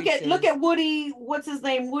 because look at Woody. What's his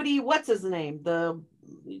name? The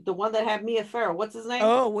the one that had Mia Farrow. What's his name?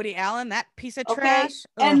 Oh, Woody Allen, that piece of Okay. trash.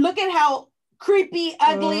 And look at how creepy,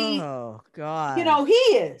 ugly, oh God, you know, he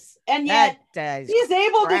is. And yet he's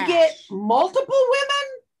able to get multiple women.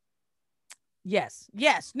 Yes.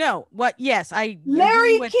 No. What? Yes, I.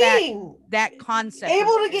 Larry with King. That concept.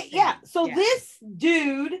 Able to get, yeah. So this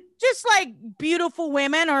dude, just like beautiful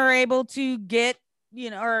women are able to get,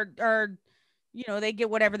 you know, or you know, they get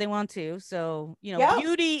whatever they want to. So, you know,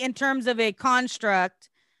 beauty in terms of a construct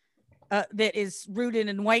that is rooted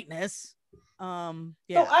in whiteness. So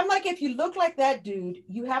I'm like, if you look like that dude,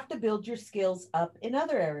 you have to build your skills up in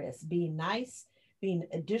other areas, being nice, being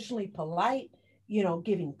additionally polite, you know,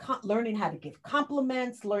 learning how to give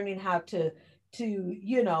compliments, learning how to,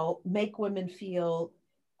 you know, make women feel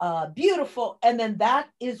beautiful. And then that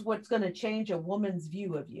is what's going to change a woman's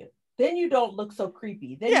view of you. Then you don't look so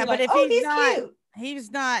creepy. Then you're like, oh, he's cute. He's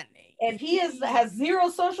not. If he has zero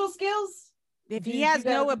social skills, if he has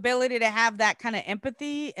no ability to have that kind of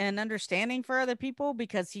empathy and understanding for other people,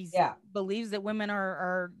 because he believes that women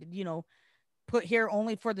are, you know, put here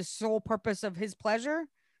only for the sole purpose of his pleasure.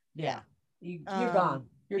 Yeah. You're gone.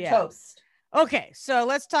 You're toast. Okay, so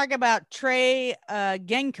let's talk about Trey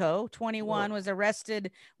Genko, 21, was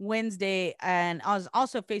arrested Wednesday and was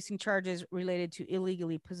also facing charges related to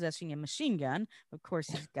illegally possessing a machine gun. Of course,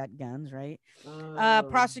 he's got guns, right?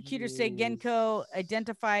 Prosecutors say Genko,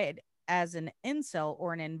 identified as an incel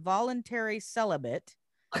or an involuntary celibate,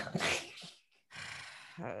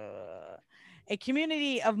 a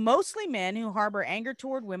community of mostly men who harbor anger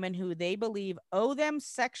toward women who they believe owe them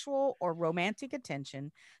sexual or romantic attention.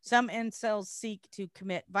 Some incels seek to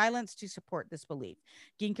commit violence to support this belief.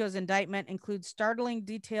 Genko's indictment includes startling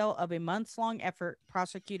detail of a months-long effort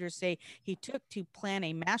prosecutors say he took to plan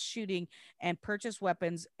a mass shooting and purchase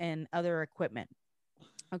weapons and other equipment.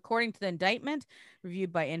 According to the indictment,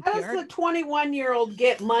 reviewed by NPR. How does the 21-year-old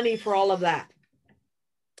get money for all of that?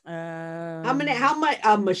 How much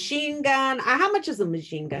a machine gun? How much is a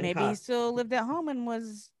machine gun? Maybe he still lived at home and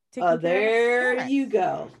was taking care of you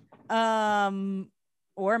go.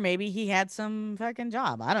 Or maybe he had some fucking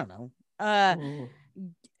job. I don't know.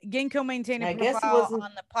 Genko maintained a profile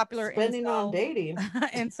on the popular spending on dating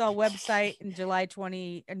incel website in July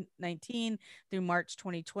 2019 through March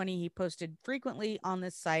 2020. He posted frequently on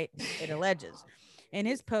this site, it alleges. In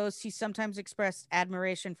his posts, he sometimes expressed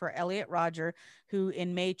admiration for Elliot Rodger, who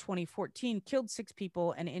in May 2014 killed 6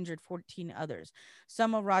 people and injured 14 others.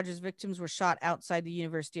 Some of Rodger's victims were shot outside the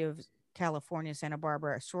University of California, Santa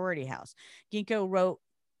Barbara sorority house. Genko wrote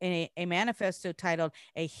in a manifesto titled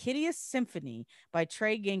A Hideous Symphony by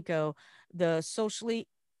Trey Genko, the socially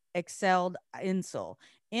excelled incel.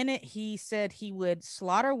 In it, he said he would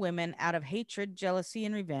slaughter women out of hatred, jealousy,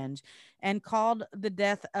 and revenge, and called the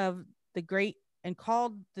death the great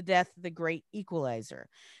equalizer.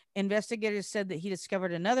 Investigators said that they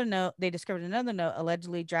discovered another note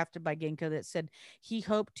allegedly drafted by Genko that said he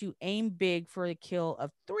hoped to aim big for a kill of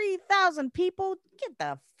 3,000 people. Get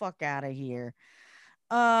the fuck out of here.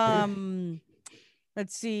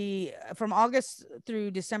 Let's see. From August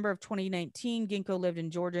through December of 2019, Genko lived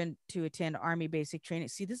in Georgia to attend Army basic training.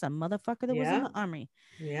 See, this is a motherfucker that was in the Army.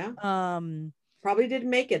 Yeah. Probably didn't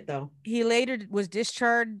make it though. He later was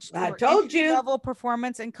discharged. I told you. Level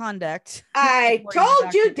performance and conduct. I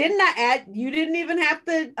told you, didn't I? You didn't even have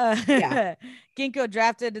to. Genko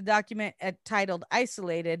drafted a document titled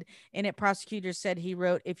 "Isolated." In it, prosecutors said he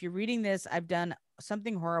wrote, "If you're reading this, I've done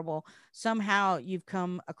something horrible. Somehow you've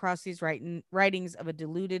come across these writings of a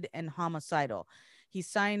deluded and homicidal." He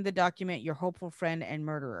signed the document, "Your hopeful friend and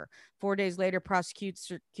murderer." 4 days later,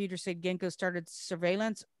 prosecutors said Genko started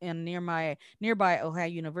surveillance in nearby Ohio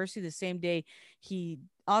University. The same day, he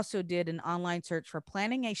also did an online search for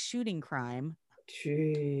planning a shooting crime.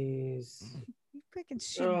 Jeez. Freaking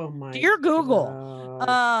shit. Oh my. Dear Google.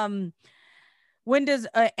 God. When does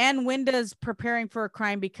preparing for a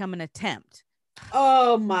crime become an attempt?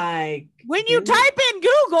 Oh my. When you type in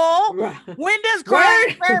Google, when does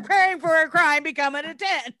preparing for a crime become an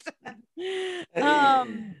attempt?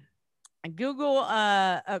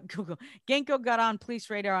 Genko got on police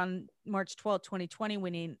radar on March 12, 2020,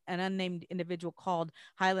 when an unnamed individual called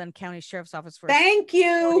Highland County Sheriff's Office for. Thank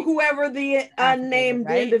you, whoever the unnamed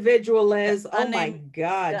individual is. Oh my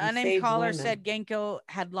God. The unnamed caller said Genko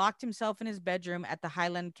had locked himself in his bedroom at his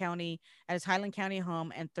Highland County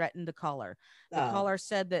home and threatened the caller. The caller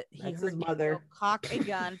said that he heard his mother cock a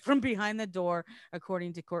gun from behind the door,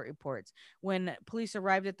 according to court reports. When police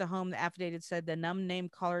arrived at the home, the affidavit said the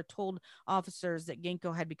unnamed caller told officers that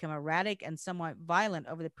Genko had become erratic and somewhat violent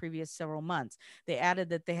over the previous several months. They added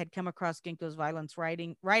that they had come across Ginkgo's violence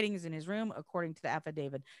writings in his room, according to the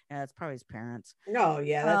affidavit. And that's probably his parents. Oh,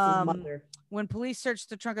 yeah, that's his mother. When police searched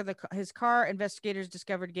the trunk of his car, investigators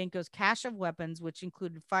discovered Ginkgo's cache of weapons, which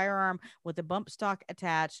included firearm with a bump stock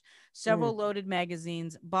attached, several loaded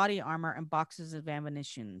magazines, body armor, and boxes of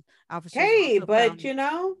ammunition. Officers but you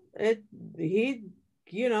know,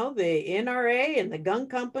 the NRA and the gun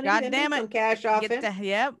company, God they damn made it, some cash off him.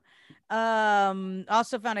 Yep.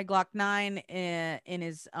 Also found a Glock 9 in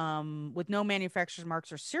his with no manufacturer's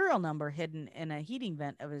marks or serial number hidden in a heating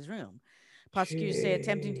vent of his room. Prosecutors say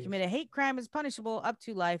attempting to commit a hate crime is punishable up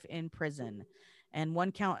to life in prison, and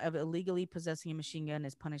one count of illegally possessing a machine gun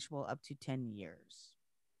is punishable up to 10 years.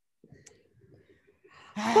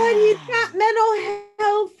 But he's got mental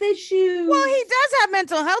health issues. Well, he does have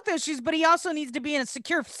mental health issues, but he also needs to be in a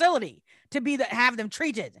secure facility to have them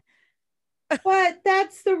treated. But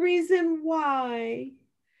that's the reason why.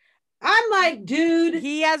 I'm like, dude.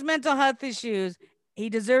 He has mental health issues. He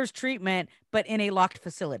deserves treatment, but in a locked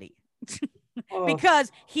facility.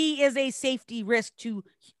 Because he is a safety risk to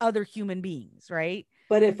other human beings, right?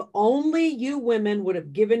 But if only you women would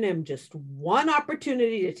have given him just one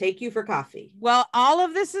opportunity to take you for coffee. Well, all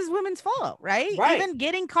of this is women's fault, right? Even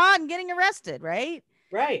getting caught and getting arrested, right?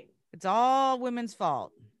 Right. It's all women's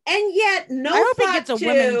fault. And yet, I hope he gets a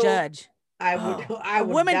women judge. I would. A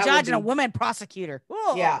woman judge and a woman prosecutor.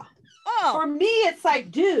 Oh. Yeah. For me, it's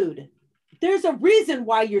like, dude, there's a reason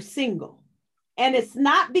why you're single. And it's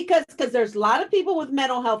not because there's a lot of people with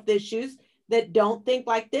mental health issues that don't think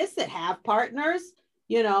like this, that have partners,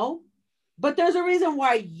 but there's a reason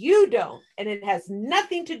why you don't. And it has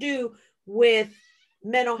nothing to do with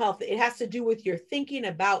mental health. It has to do with your thinking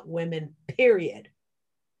about women, period.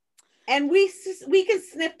 And we can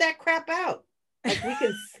sniff that crap out. Like, we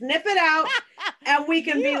can sniff it out and we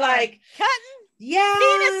can be like, cutting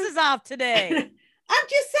penises off today. I'm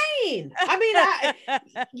just saying. I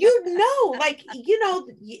mean,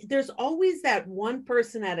 there's always that one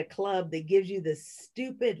person at a club that gives you the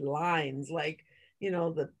stupid lines, like,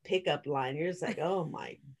 the pickup line. You're just like, oh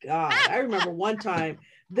my God. I remember one time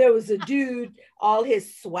there was a dude, all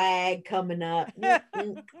his swag coming up,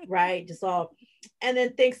 right? Just all, and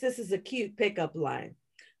then thinks this is a cute pickup line.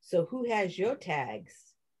 So who has your tags?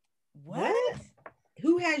 What?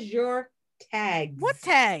 Who has your tags? What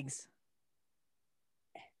tags?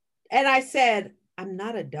 And I said, I'm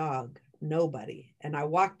not a dog, nobody. And I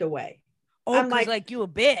walked away. Oh, I'm like you a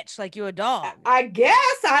bitch, like you a dog. I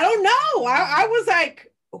guess, I don't know. I was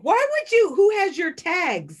like, why would you, who has your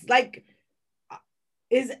tags? Like,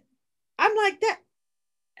 I'm like that.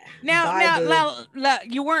 Now,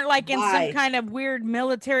 you weren't like in some kind of weird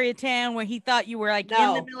military town where he thought you were like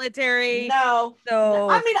in the military. No. So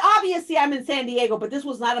I mean, obviously I'm in San Diego, but this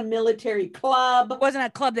was not a military club. It wasn't a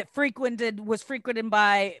club that was frequented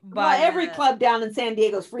by every club down in San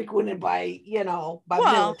Diego is frequented by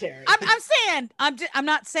military. I'm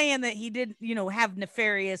not saying that he did, have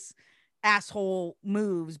nefarious asshole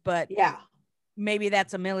moves, but yeah. Maybe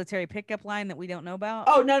that's a military pickup line that we don't know about.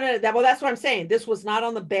 Oh, no. Well, that's what I'm saying. This was not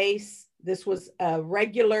on the base. This was a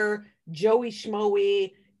regular Joey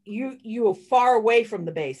Schmoey. You were far away from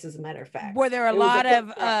the base, as a matter of fact. Were there a lot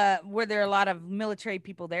of military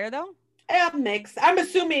people there though? Yeah, mixed. I'm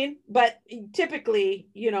assuming, but typically,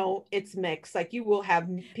 it's mixed. Like, you will have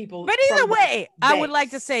people. But either way, I would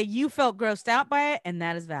like to say you felt grossed out by it, and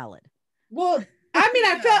that is valid. Well, I mean,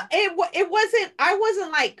 I felt I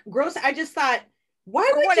wasn't like gross. I just thought,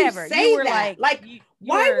 why would you say that?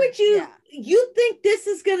 Why would you, you think this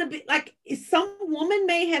is going to be like, some woman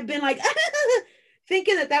may have been like,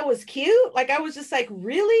 thinking that was cute. Like, I was just like,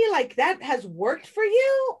 really? Like, that has worked for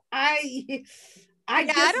you? I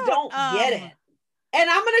don't get it. And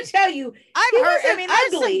I'm going to tell you,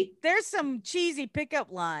 there's some cheesy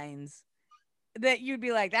pickup lines that you'd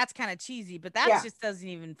be like, that's kind of cheesy, but that just doesn't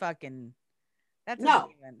even fucking.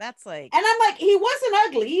 That's like, and I'm like, he wasn't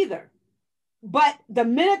ugly either, but the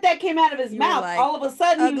minute that came out of his mouth, like, all of a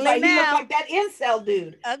sudden he looked like that incel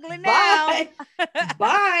dude. Ugly now.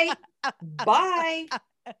 Bye.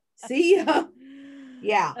 See ya.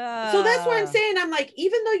 Yeah. So that's what I'm saying. I'm like,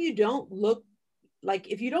 even though you don't look like,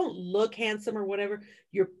 if you don't look handsome or whatever,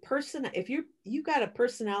 your person, if you got a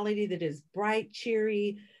personality that is bright,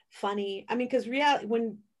 cheery, funny. I mean, because reality,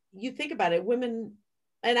 when you think about it, women.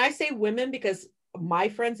 And I say women because my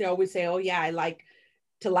friends, they always say, oh yeah, I like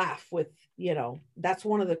to laugh with, that's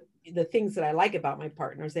one of the things that I like about my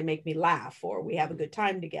partners. They make me laugh, or we have a good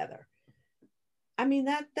time together. I mean,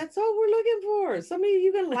 that's all we're looking for. Somebody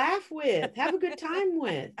you can laugh with, have a good time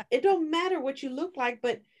with. It don't matter what you look like,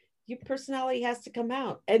 but your personality has to come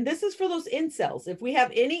out. And this is for those incels. If we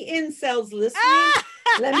have any incels listening,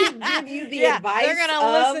 let me give you the advice. They're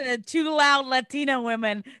gonna listen to two loud Latino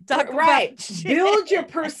women talk right. about shit. Build your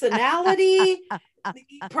personality.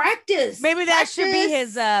 Practice. Maybe that Practice. should be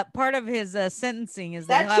his part of his sentencing is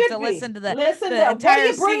that he'll have to listen to the entire what are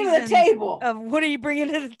you bringing to the table? Of what are you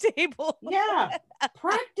bringing to the table? Yeah.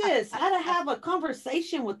 Practice how to have a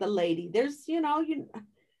conversation with the lady. There's, you gotta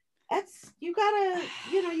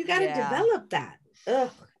develop that.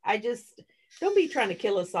 Ugh, I just don't be trying to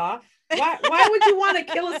kill us off. Why would you want to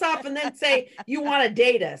kill us off and then say you want to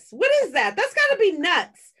date us? What is that? That's gotta be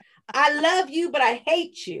nuts. I love you, but I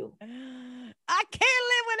hate you. I can't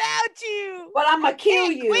live without you. But I'm gonna kill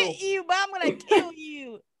you. Quit you, but I'm gonna kill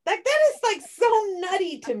you. Like that is like so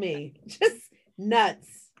nutty to me. Just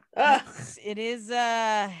nuts. Ugh. It is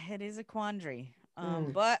a quandary.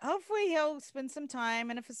 But hopefully he'll spend some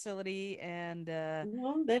time in a facility and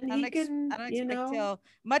well, then he can, I don't expect he'll,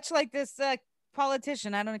 much like this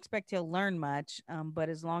politician, I don't expect he'll learn much. But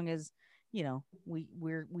as long as we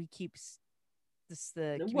keep this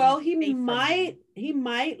well, he might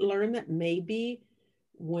learn that maybe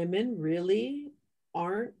women really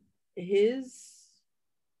aren't his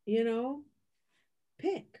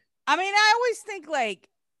pick. I mean, I always think like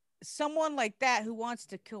someone like that who wants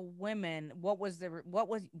to kill women, what's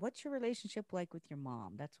your relationship like with your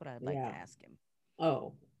mom? That's what I'd like to ask him.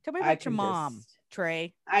 Oh, tell me about your mom,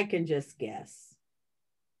 Trey. I can just guess.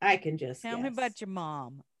 Tell me about your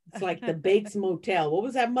mom. It's like the Bates Motel. What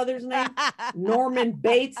was that mother's name? Norman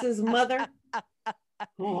Bates's mother.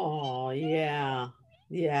 Oh, yeah.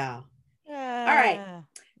 Yeah. All right.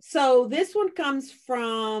 So this one comes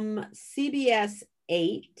from CBS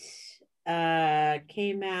 8.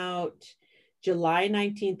 Came out July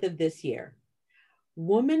 19th of this year.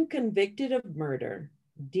 Woman convicted of murder,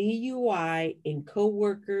 DUI, and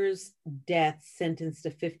co-worker's death sentenced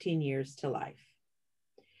to 15 years to life.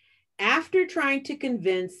 After trying to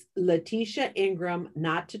convince Letitia Ingram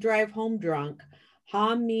not to drive home drunk,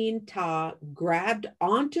 Ha Min Ta grabbed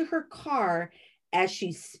onto her car as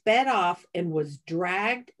she sped off and was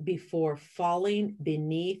dragged before falling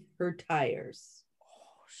beneath her tires.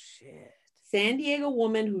 Oh, shit. San Diego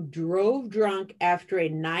woman who drove drunk after a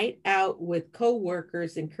night out with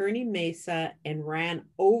co-workers in Kearny Mesa and ran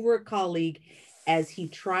over a colleague as he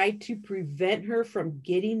tried to prevent her from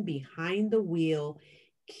getting behind the wheel,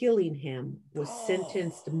 killing him, was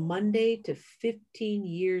sentenced Monday to 15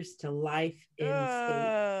 years to life in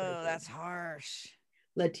state prison. That's harsh.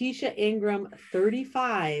 Letitia Ingram,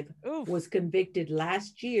 35, was convicted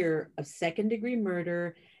last year of second-degree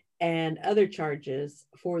murder and other charges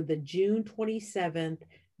for the June 27th,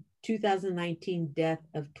 2019 death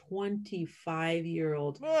of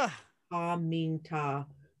 25-year-old Ha Min Ta,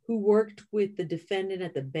 who worked with the defendant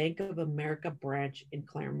at the Bank of America branch in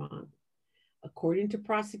Claremont. According to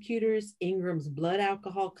prosecutors, Ingram's blood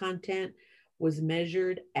alcohol content was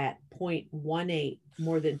measured at 0.18,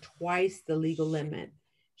 more than twice the legal limit.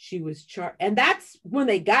 She was charged, and that's when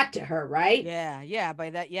they got to her, right? Yeah,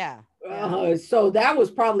 by that, yeah. So that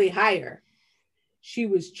was probably higher. She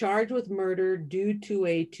was charged with murder due to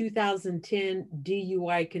a 2010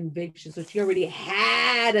 DUI conviction. So she already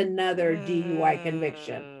had another DUI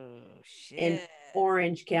conviction in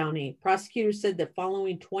Orange County. Prosecutors said that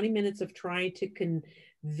following 20 minutes of trying to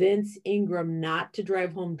convince Ingram not to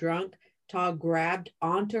drive home drunk, Ta grabbed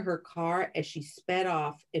onto her car as she sped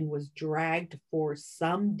off and was dragged for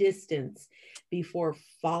some distance before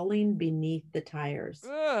falling beneath the tires.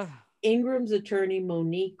 Ingram's attorney,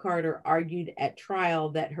 Monique Carter, argued at trial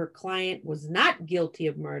that her client was not guilty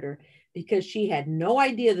of murder because she had no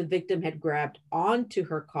idea the victim had grabbed onto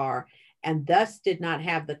her car and thus did not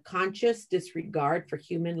have the conscious disregard for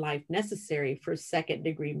human life necessary for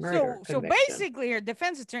second-degree murder. So basically, her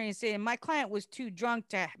defense attorney is saying my client was too drunk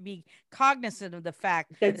to be cognizant of the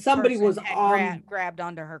fact that somebody was grabbed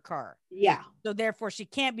onto her car. Yeah. So therefore, she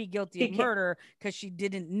can't be guilty of murder because she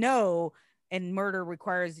didn't know. And murder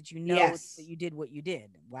requires that that you did what you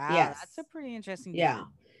did. Wow, that's a pretty interesting. Yeah.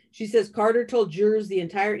 She says Carter told jurors the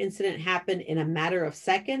entire incident happened in a matter of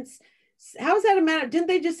seconds. How is that a matter? Didn't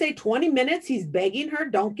they just say 20 minutes? He's begging her,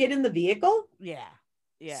 don't get in the vehicle. Yeah.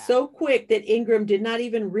 So quick that Ingram did not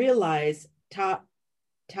even realize Ta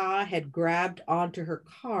had grabbed onto her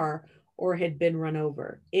car or had been run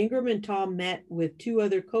over. Ingram and Ta met with two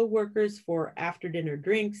other co-workers for after dinner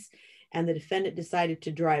drinks, and the defendant decided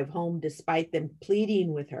to drive home despite them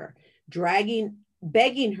pleading with her,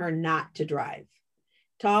 begging her not to drive.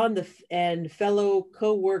 Ta and fellow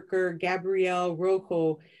co-worker Gabrielle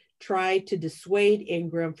Rojo tried to dissuade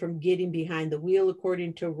Ingram from getting behind the wheel,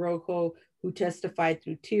 according to Rojo, who testified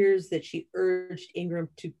through tears that she urged Ingram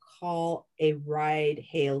to call a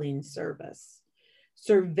ride-hailing service.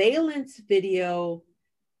 Surveillance video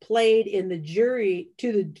played in the jury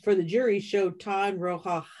for the jury showed Todd and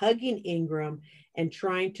Roja hugging Ingram and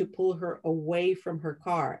trying to pull her away from her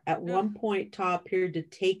car. At one point, Todd appeared to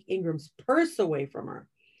take Ingram's purse away from her.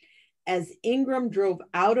 As Ingram drove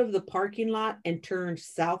out of the parking lot and turned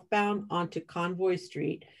southbound onto Convoy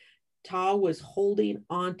Street, Todd was holding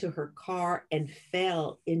onto her car and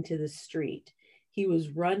fell into the street. He was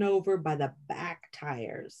run over by the back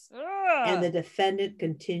tires, and the defendant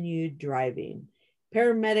continued driving.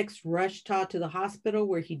 Paramedics rushed Todd to the hospital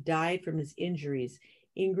where he died from his injuries.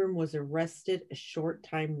 Ingram was arrested a short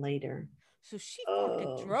time later. So she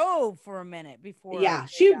fucking drove for a minute before. Yeah,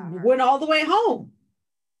 she went all the way home.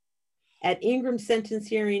 At Ingram's sentence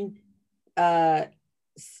hearing,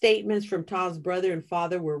 statements from Todd's brother and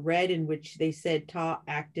father were read in which they said Todd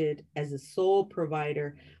acted as a sole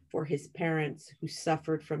provider for his parents who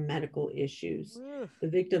suffered from medical issues. The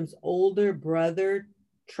victim's older brother,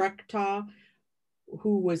 Trucktaw,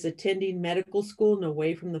 who was attending medical school and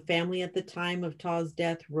away from the family at the time of Todd's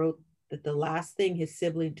death, wrote that the last thing his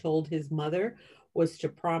sibling told his mother was to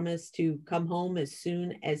promise to come home as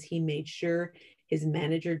soon as he made sure his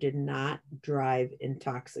manager did not drive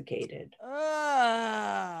intoxicated.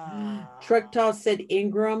 Trucktaw said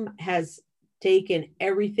Ingram has taken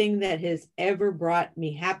everything that has ever brought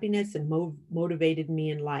me happiness and motivated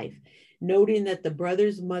me in life, noting that the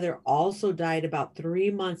brother's mother also died about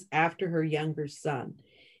 3 months after her younger son.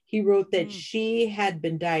 He wrote that she had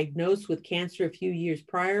been diagnosed with cancer a few years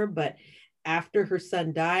prior, but after her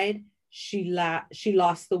son died, she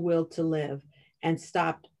lost the will to live and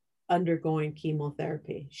stopped undergoing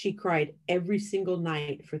chemotherapy. She cried every single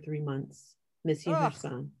night for 3 months, missing her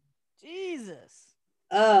son. Jesus.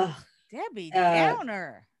 Debbie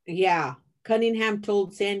Downer. Yeah. Cunningham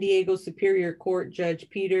told San Diego Superior Court Judge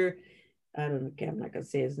Peter, I'm not going to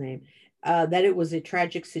say his name, that it was a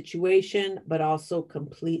tragic situation, but also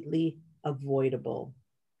completely avoidable.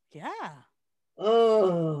 Yeah.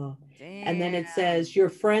 Oh. Damn. And then it says, your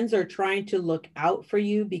friends are trying to look out for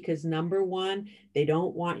you because number one, they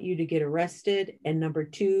don't want you to get arrested. And number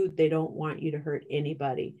two, they don't want you to hurt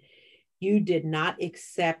anybody. You did not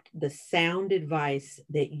accept the sound advice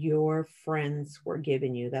that your friends were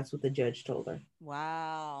giving you. That's what the judge told her.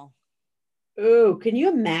 Wow. Oh, can you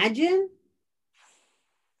imagine?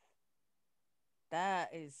 That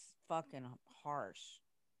is fucking harsh.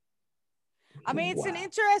 I mean, it's an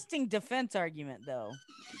interesting defense argument, though,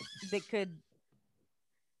 that could,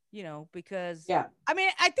 because I mean,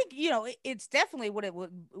 I think it's definitely what it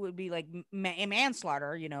would be like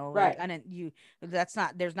manslaughter, right? Like,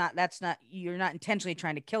 you're not intentionally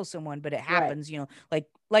trying to kill someone, but it happens, right.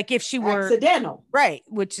 like if she were accidental, right?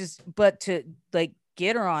 But to like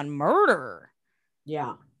get her on murder,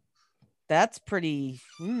 yeah, that's pretty.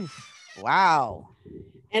 Wow.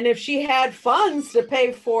 And if she had funds to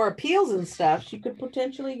pay for appeals and stuff, she could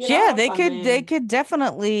potentially get off. They could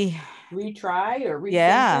definitely retry or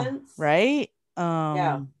resentence. Yeah, right.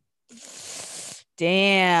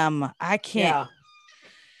 Damn, I can't. Yeah.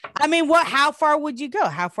 I mean, how far would you go?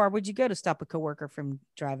 How far would you go to stop a coworker from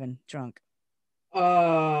driving drunk?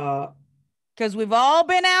 Because we've all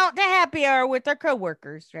been out to happy hour with our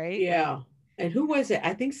coworkers, right? Yeah. And who was it?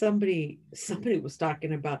 I think somebody was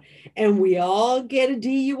talking about, and we all get a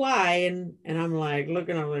DUI. And I'm like,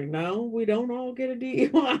 no, we don't all get a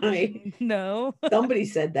DUI. No. Somebody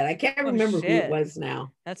said that. I can't remember who it was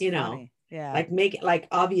now. That's funny. Yeah. Like make it like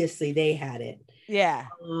obviously they had it. Yeah.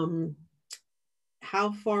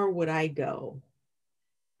 How far would I go?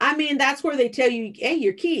 I mean, that's where they tell you, hey,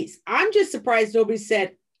 your keys. I'm just surprised nobody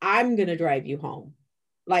said, I'm gonna drive you home.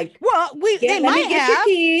 Like, well, they might have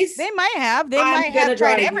keys. They might have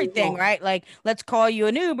tried everything, right? Like, let's call you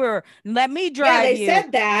an Uber. Let me drive you. Yeah, they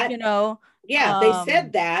said that. Yeah, they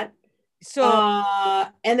said that. So,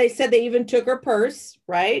 and they said they even took her purse,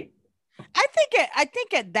 right? I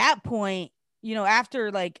think at that point,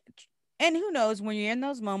 after like, and who knows, when you're in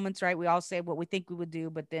those moments, right? We all say what we think we would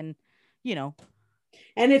do, but then,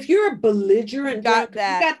 And if you're a belligerent drunk,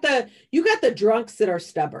 you got the drunks that are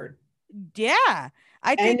stubborn. Yeah.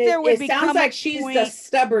 I think there would be. It sounds like she's the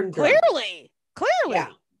stubborn drunk. Clearly. Yeah.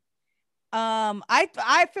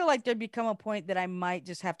 I feel like there'd become a point that I might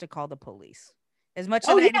just have to call the police. As much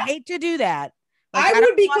as I hate to do that. Like, I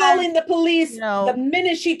would be calling the police the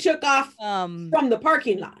minute she took off from the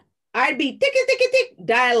parking lot. I'd be tick,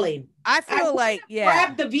 dialing. I feel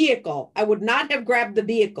grab the vehicle. I would not have grabbed the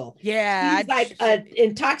vehicle. Yeah. He's like an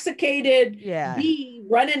intoxicated bee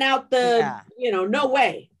running out the, no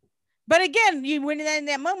way. But again, you when in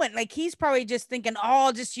that moment, like he's probably just thinking, oh,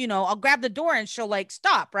 I'll just, I'll grab the door and she'll like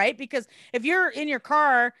stop, right? Because if you're in your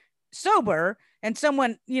car sober and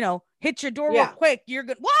someone, hits your door real quick, you're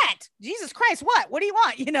good. What? Jesus Christ, what? What do you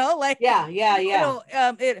want? Like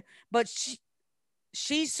but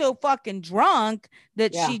she's so fucking drunk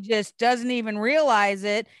that she just doesn't even realize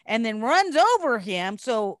it and then runs over him.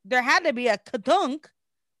 So there had to be a kadunk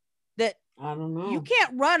that I don't know. You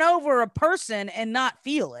can't run over a person and not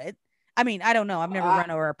feel it. I mean, I don't know. I've never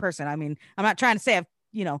run over a person. I mean, I'm not trying to say I've,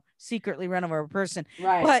 secretly run over a person.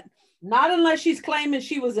 Right. But not unless she's claiming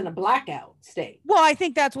she was in a blackout state. Well, I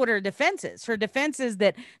think that's what her defense is. Her defense is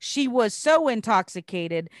that she was so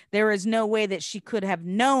intoxicated, there is no way that she could have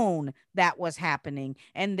known that was happening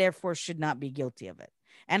and therefore should not be guilty of it.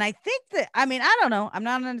 And I think that, I mean, I don't know. I'm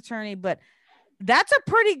not an attorney, but that's a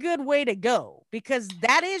pretty good way to go because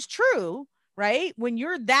that is true, right? When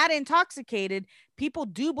you're that intoxicated, people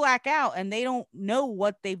do black out and they don't know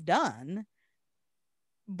what they've done.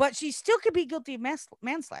 But she still could be guilty of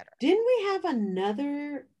manslaughter. Didn't we have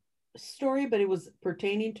another story, but it was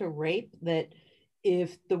pertaining to rape, that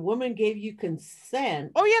if the woman gave you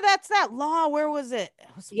consent? Oh, yeah, that's that law. Where was it?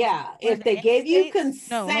 If they gave you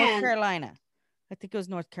consent. No, North Carolina. I think it was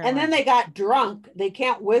North Carolina. And then they got drunk. They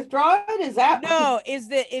can't withdraw it? Is that? No, is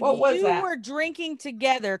that if you were drinking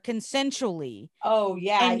together consensually. Oh,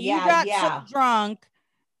 yeah, and you got so drunk.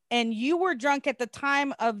 And you were drunk at the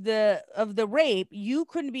time of the rape, you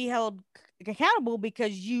couldn't be held accountable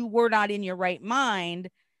because you were not in your right mind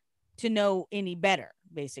to know any better,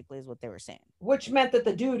 basically, is what they were saying. Which meant that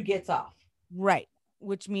the dude gets off. Right.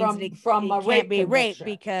 Which means from a can't be rape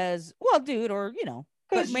because, well, dude, or,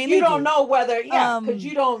 because you don't know whether, because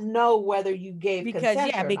you don't know whether you gave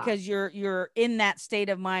consent or because not. you're in that state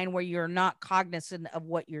of mind where you're not cognizant of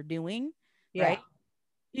what you're doing, right?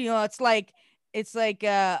 It's like,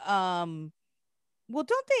 well,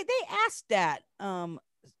 don't they ask that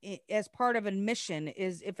as part of admission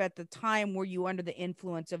is if at the time were you under the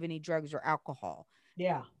influence of any drugs or alcohol?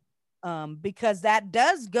 Yeah. Because that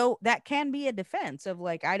can be a defense of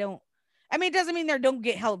like, it doesn't mean they don't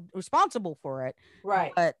get held responsible for it.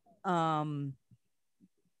 Right. But,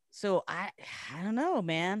 so I don't know,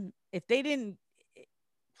 man, if they didn't,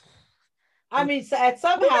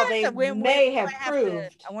 somehow they may have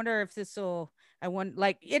proved. I wonder if this will,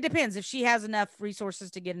 it depends if she has enough resources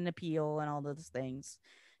to get an appeal and all those things.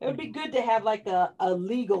 It would be good to have like a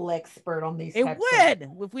legal expert on these. It would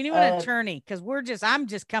if we knew an attorney, because I'm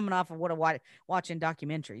just coming off of watching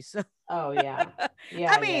documentaries. So. Oh yeah,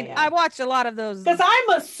 I watched a lot of those because I'm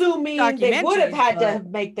assuming they would have had to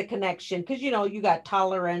make the connection because you got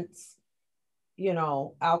tolerance,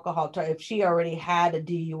 alcohol. If she already had a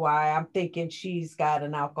DUI, I'm thinking she's got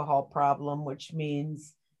an alcohol problem, which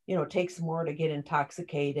means. It takes more to get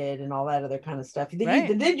intoxicated and all that other kind of stuff.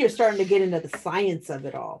 Then you're starting to get into the science of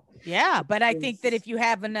it all. Yeah, but I think that if you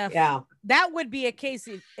have enough, that would be a case.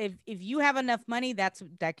 If you have enough money, that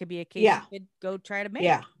could be a case you could go try to make.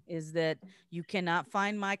 Yeah, is that you cannot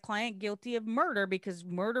find my client guilty of murder because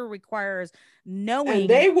murder requires knowing. And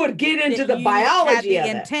they would get into the biology of the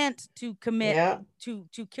intent to commit to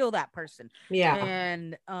kill that person. Yeah,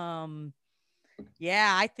 and I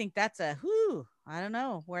think that's I don't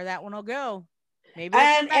know where that one will go. Maybe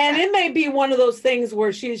and it may be one of those things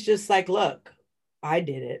where she's just like, look, I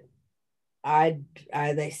did it.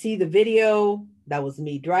 They see the video. That was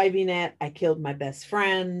me driving it. I killed my best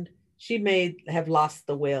friend. She may have lost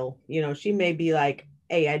the will. She may be like,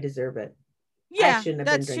 hey, I deserve it. Yeah,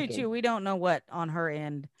 that's true too. We don't know what on her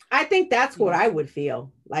end. I think that's what I would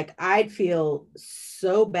feel. Like I'd feel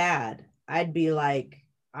so bad. I'd be like,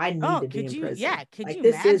 I need to be in prison. Yeah, could like, you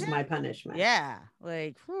this imagine? Is my punishment. Yeah,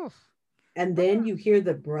 like. Whew. And then you hear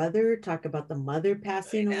the brother talk about the mother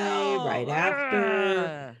passing away right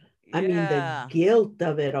after. I mean, the guilt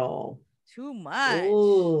of it all. Too much.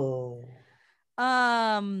 Ooh.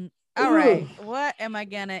 All right. What am I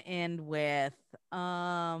gonna end with?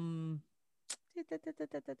 Well,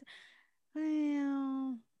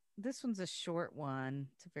 this one's a short one.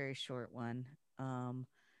 It's a very short one.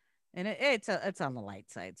 And it's on the light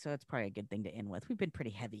side, so it's probably a good thing to end with. We've been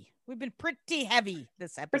pretty heavy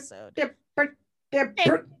this episode.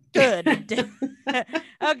 Good.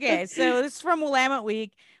 Okay, so this is from Willamette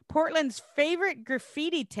Week. Portland's favorite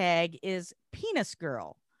graffiti tag is Penis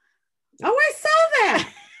Girl. Oh, I saw that.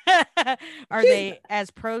 Are they as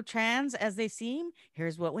pro-trans as they seem?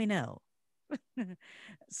 Here's what we know.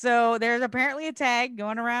 So there's apparently a tag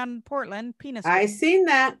going around Portland, Penis Girl. I seen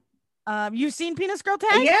that. You've seen Penis Girl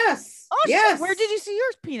tag? Yes. Oh, yes. Shit. Where did you see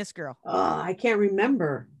yours, Penis Girl? Oh, I can't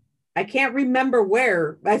remember.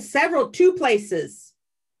 Where. Two places.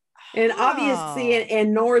 And obviously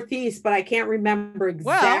in Northeast, but I can't remember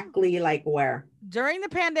exactly like where. During the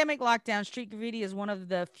pandemic lockdown, street graffiti is one of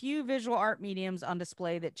the few visual art mediums on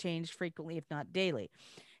display that changed frequently, if not daily.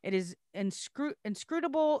 It is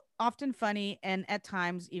inscrutable, often funny, and at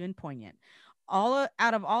times even poignant. Out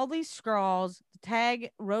of all these scrawls, the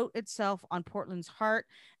tag wrote itself on Portland's heart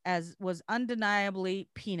as was undeniably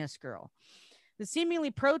Penis Girl. The seemingly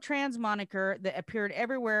pro-trans moniker that appeared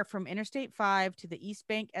everywhere from Interstate 5 to the East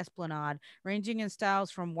Bank Esplanade, ranging in styles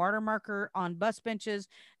from watermarker on bus benches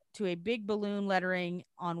to a big balloon lettering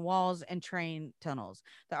on walls and train tunnels.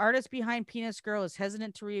 The artist behind Penis Girl is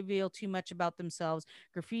hesitant to reveal too much about themselves,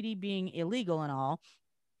 graffiti being illegal and all,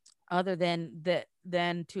 other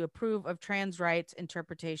than to approve of trans rights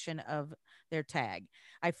interpretation of their tag.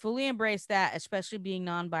 I fully embrace that, especially being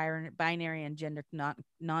non-binary and gender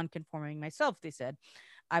non-conforming myself, they said.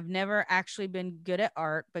 I've never actually been good at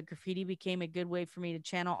art, but graffiti became a good way for me to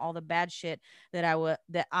channel all the bad shit that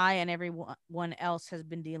I and everyone else has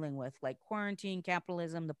been dealing with, like quarantine,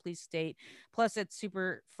 capitalism, the police state. Plus, it's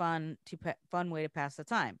super fun way to pass the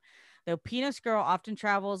time. Though Penis Girl often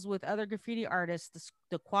travels with other graffiti artists,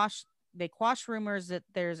 they quash rumors that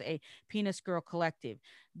there's a Penis Girl collective.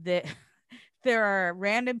 That there are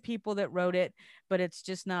random people that wrote it, but it's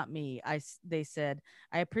just not me. They said,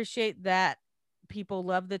 I appreciate that people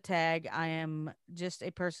love the tag. I am just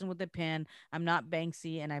a person with a pen. I'm not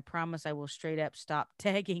Banksy, and I promise I will straight up stop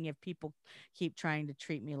tagging if people keep trying to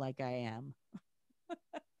treat me like I am.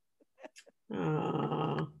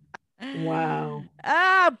 Wow.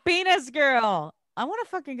 Penis Girl. I want to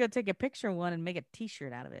fucking go take a picture of one and make a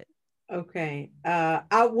t-shirt out of it. Okay.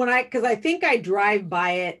 Because I think I drive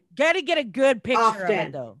by it. Gotta get a good picture often. Of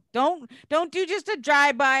it though. Don't do just a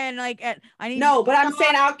drive by and like I need. No, but I'm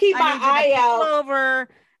saying I'll keep my eye out. Over.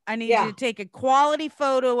 I need you to take a quality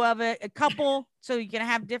photo of it, a couple, so you can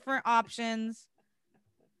have different options.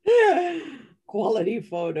 Quality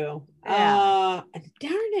photo. Yeah.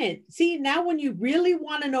 Darn it. See, now when you really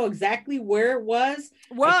want to know exactly where it was.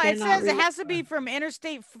 Well, it says it has to be from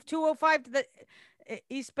Interstate 205 to the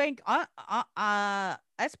East Bank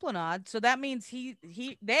Esplanade. So that means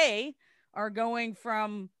they are going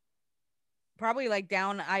from probably like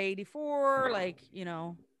down I-84, like, you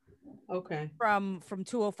know. Okay. From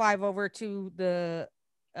 205 over to the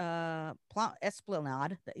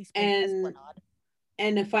Esplanade, the East Bank Esplanade.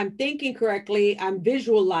 And if I'm thinking correctly, I'm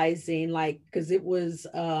visualizing like, because it was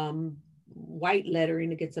white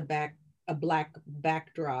lettering against a black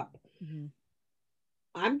backdrop. Mm-hmm.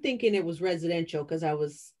 I'm thinking it was residential because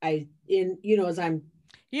as I'm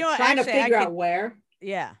trying to figure out where.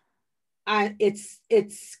 Yeah. It's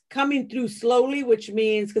coming through slowly, which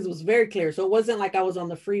means because it was very clear. So it wasn't like I was on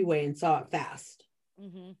the freeway and saw it fast.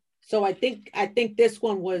 Mm-hmm. So I think this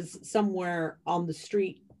one was somewhere on the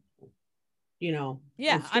street. You know,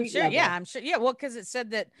 yeah, I'm sure. Level. Yeah, I'm sure. Yeah, well, because it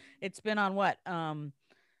said that it's been on what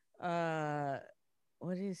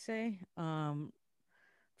did he say? From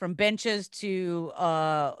benches to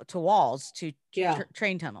walls to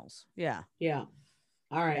train tunnels. Yeah. Yeah.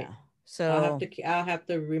 All right. Yeah. So I'll have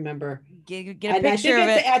to remember. Get a picture of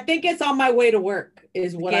it. I think it's on my way to work.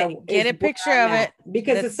 Is what get a picture of it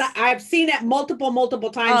because I've seen it multiple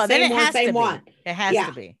times. Oh, then it same one. It has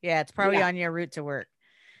to be. Yeah, it's probably on your route to work.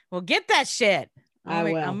 Well, get that shit.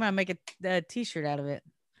 I'm gonna make a t-shirt out of it.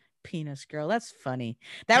 Penis Girl. That's funny.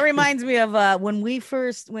 That reminds me of when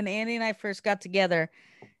Andy and I first got together,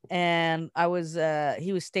 and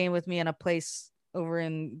he was staying with me in a place over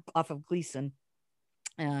off of Gleason,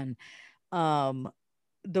 and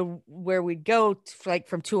where we'd go like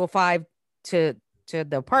from 205 to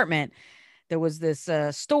the apartment, there was this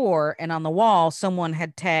store, and on the wall someone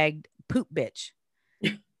had tagged "poop bitch."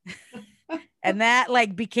 And that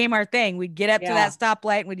like became our thing. We'd get up to that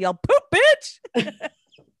stoplight and we'd yell "poop bitch."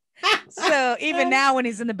 So even now when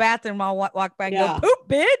he's in the bathroom, I'll walk by and go "poop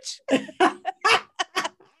bitch."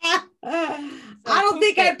 I don't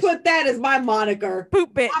think bitch. I put that as my moniker.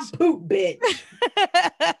 Poop bitch. I'm poop bitch.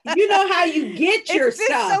 You know how you get your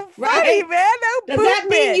stuff, so funny, right? Man.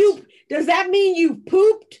 Does that mean you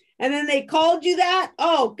pooped and then they called you that?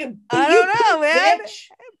 Oh, I don't know, man. Bitch.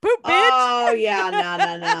 Poop bitch. Oh yeah, no.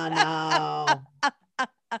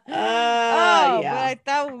 Yeah. But I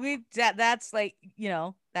thought that's like, you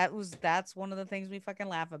know, that's one of the things we fucking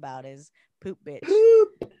laugh about is poop bitch.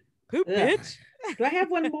 Poop bitch. Do I have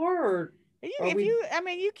one more? Or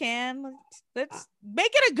you can. Let's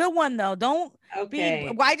make it a good one though. Don't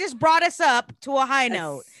be. I just brought us up to a high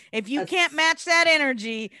note. If you can't match that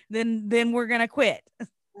energy, then we're gonna quit.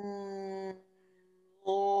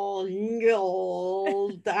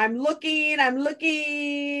 I'm looking.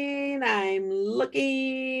 I'm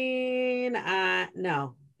looking.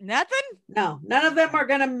 No. Nothing? No. None of them are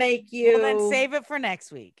going to make you. Well, then save it for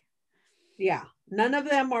next week. Yeah. None of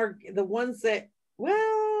them are the ones that, well,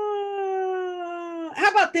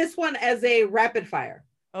 how about this one as a rapid fire?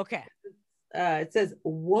 Okay. It says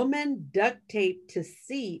woman duct taped to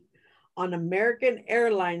seat on American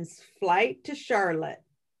Airlines flight to Charlotte.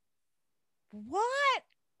 What?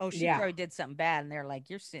 Oh, she probably did something bad, and they're like,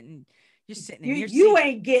 "You're sitting in your seat. You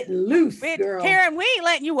ain't getting loose, Bitch, girl. Karen, we ain't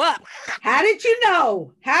letting you up." How did you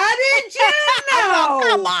know? How did you know?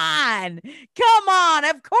 Come on.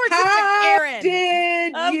 Of course it's a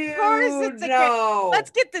Karen. Of course it's a Karen. Let's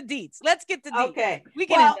get the deets. Okay.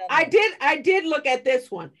 Well, I did look at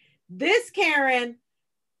this one. This Karen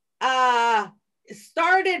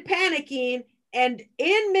started panicking and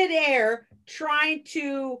in midair trying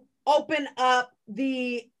to open up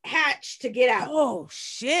the hatch to get out. Oh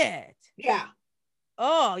shit. Yeah.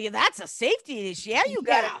 Oh yeah, that's a safety issue. Yeah, you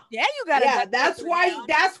got it. Yeah, you got it. Yeah, that's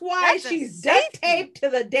why she's duct taped to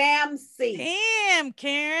the damn seat. Damn,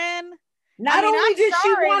 Karen. Not only did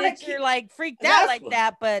she want to, you're like freaked out like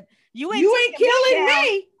that, but you ain't killing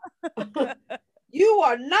me. You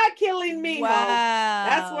are not killing me. Wow. Ho.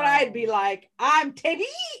 That's what I'd be like. I'm taping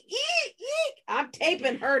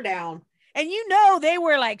her down. And they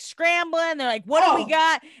were like scrambling. They're like, what do we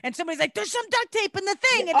got? And somebody's like, there's some duct tape in the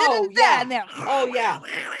thing. And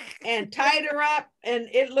and tied her up. And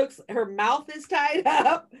it looks, her mouth is tied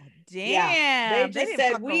up. Damn. Yeah. They just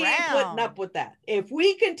said, we ain't putting up with that. If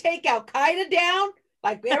we can take Al Qaeda down,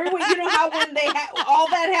 like everyone, how when they all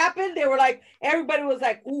that happened, they were like, everybody was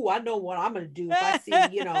like, ooh, I know what I'm going to do. If I see,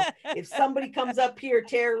 if somebody comes up here,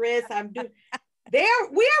 terrorists, I'm doing. We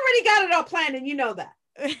already got it all planned, and you know that.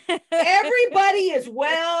 Everybody is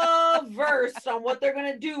well versed on what they're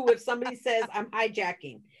going to do if somebody says I'm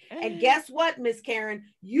hijacking. And guess what, Miss Karen?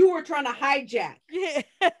 You were trying to hijack.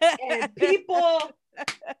 And people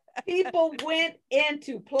went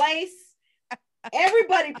into place.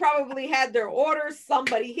 Everybody probably had their orders.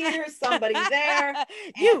 Somebody here, somebody there.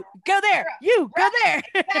 You go there. You go there.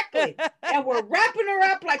 Exactly. And we're wrapping her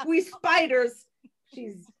up like we spiders.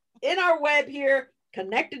 She's in our web here,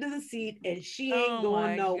 connected to the seat, and she ain't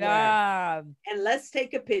going nowhere. God. And let's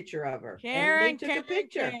take a picture of her. Karen, took a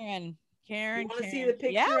picture. Karen, you want to see the picture?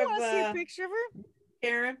 Yeah, I want to see a picture of her.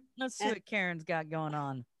 Karen. Let's see what Karen's got going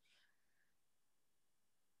on.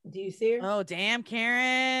 Do you see her? Oh, damn,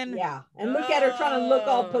 Karen. Yeah. And look at her trying to look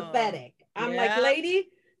all pathetic. I'm like, lady,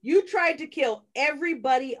 you tried to kill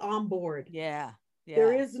everybody on board. Yeah.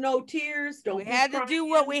 There is no tears. We had to do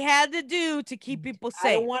what we had to do to keep people safe.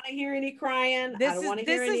 I don't want to hear any crying. This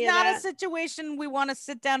is not a situation we want to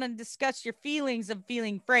sit down and discuss your feelings of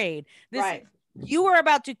feeling afraid. You were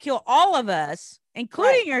about to kill all of us,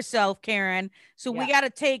 including yourself, Karen. So we got to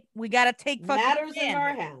take fucking matters in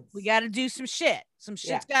our hands. We got to do some shit. Some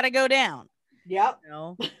shit's got to go down. Yep.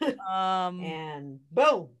 And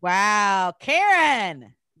boom. Wow,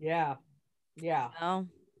 Karen. Yeah.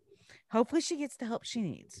 Hopefully she gets the help she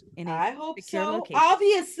needs. I hope so. Location.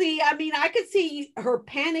 Obviously, I mean, I could see her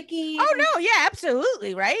panicking. Oh no, yeah,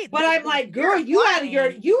 absolutely, right. But I'm like, girl, you out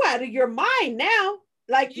of your mind now.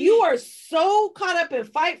 Like you are so caught up in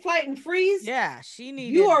fight, flight, and freeze. Yeah, she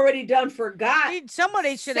needed. You already done forgot.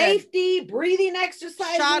 Somebody should have safety, breathing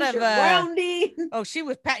exercises, shot of grounding. Oh, she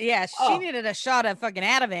was. Yeah, she needed a shot of fucking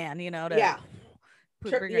Ativan. To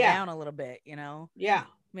bring her down a little bit. Yeah.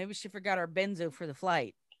 Maybe she forgot her benzo for the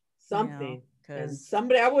flight. Something. Because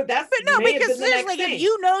somebody, because seriously, if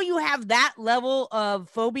you have that level of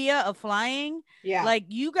phobia of flying, like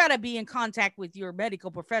you got to be in contact with your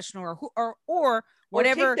medical professional or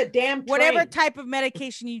whatever take the damn whatever type of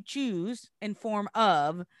medication you choose in form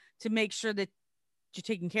of to make sure that you're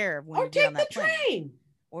taken care of when you get on that plane.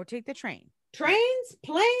 Or take the train. Trains,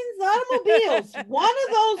 planes, automobiles. One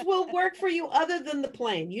of those will work for you other than the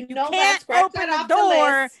plane. You know that. Open the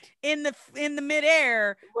door in the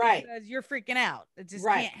midair, right? Because you're freaking out. It just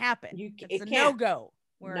can't happen. It's a no-go.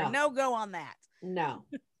 We're a no-go on that. No.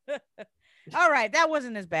 All right, that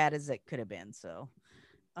wasn't as bad as it could have been. So,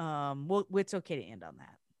 it's okay to end on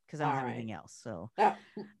that because I don't have anything else. So,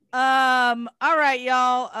 all right,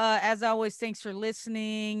 y'all. As always, thanks for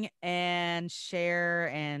listening and share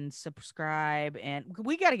and subscribe. And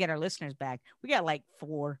we got to get our listeners back. We got like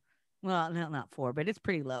 4. Well, no, not 4, but it's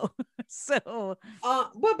pretty low. So,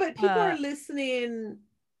 but people are listening,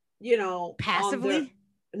 passively.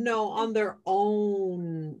 On their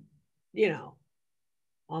own,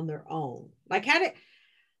 on their own. Like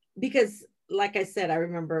because like I said, I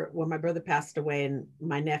remember when my brother passed away and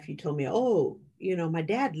my nephew told me, oh, you know, my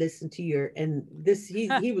dad listened to your, and this,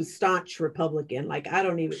 he was staunch Republican. Like, I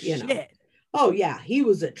don't even, you know. Oh yeah. He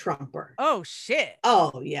was a Trumper. Oh shit.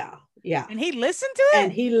 Oh yeah. Yeah. And he listened to it?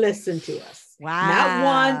 And he listened to us. Wow. Not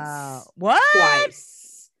once. What?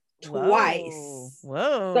 Twice. Whoa. Twice.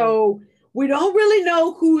 Whoa. So we don't really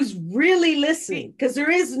know who's really listening because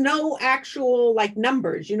there is no actual like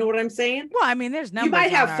numbers. You know what I'm saying? Well, I mean, there's numbers. You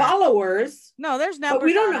might have followers. No, there's numbers. But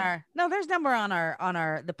we don't know. There's number on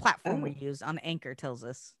our the platform we use on Anchor tells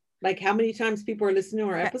us. Like how many times people are listening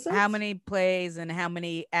to our episodes? How many plays and how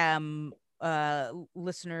many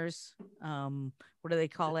listeners. What do they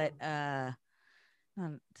call it? What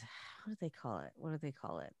do they call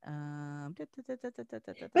it?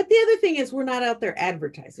 But the other thing is we're not out there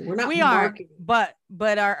advertising. We're not marketing. But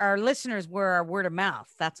our listeners were our word of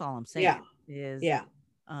mouth. That's all I'm saying. Yeah.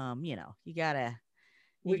 You know, we gotta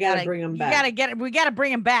bring them back. We gotta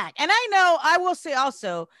bring them back. And I will say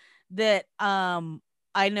also that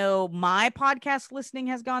I know my podcast listening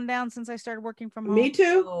has gone down since I started working from home. Me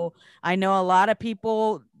too. So I know a lot of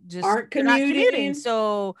people just aren't commuting.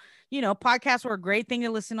 So, you know, podcasts were a great thing to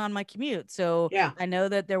listen on my commute. So yeah, I know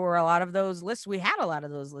that there were a lot of those lists. We had a lot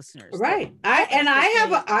of those listeners. Right. I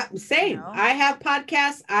have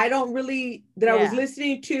podcasts. I don't really I was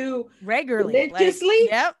listening to regularly, religiously.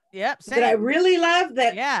 Yep. That I really love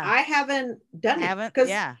that. Yeah. I haven't done it.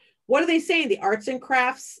 Because what are they saying? The arts and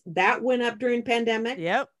crafts that went up during pandemic.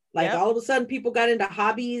 Yep. Like all of a sudden people got into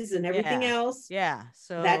hobbies and everything else. Yeah.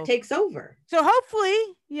 So that takes over. So hopefully,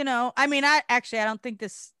 you know, I mean, I don't think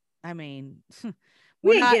this, I mean,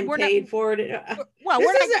 we ain't getting paid for it. Well,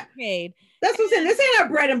 we're not getting paid. That's what I'm saying. This ain't our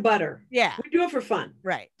bread and butter. Yeah. We do it for fun.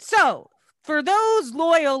 Right. So for those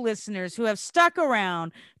loyal listeners who have stuck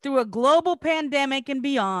around through a global pandemic and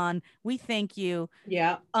beyond, we thank you.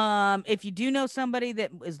 Yeah. If you do know somebody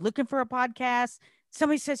that is looking for a podcast,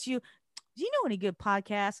 somebody says to you, do you know any good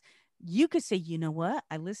podcasts? You could say, you know what?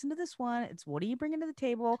 I listened to this one. It's What Are You Bringing to the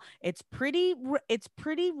Table? It's pretty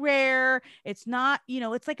rare. It's not, you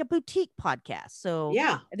know, it's like a boutique podcast. So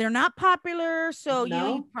yeah, they're not popular. So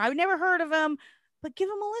you probably never heard of them, but give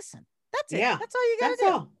them a listen. That's it. Yeah. That's all you got to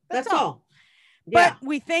do. That's all. Yeah. But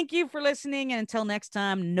we thank you for listening. And until next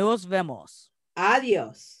time, nos vemos.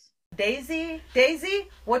 Adios. Daisy,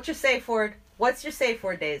 what's your safe word?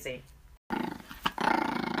 Daisy?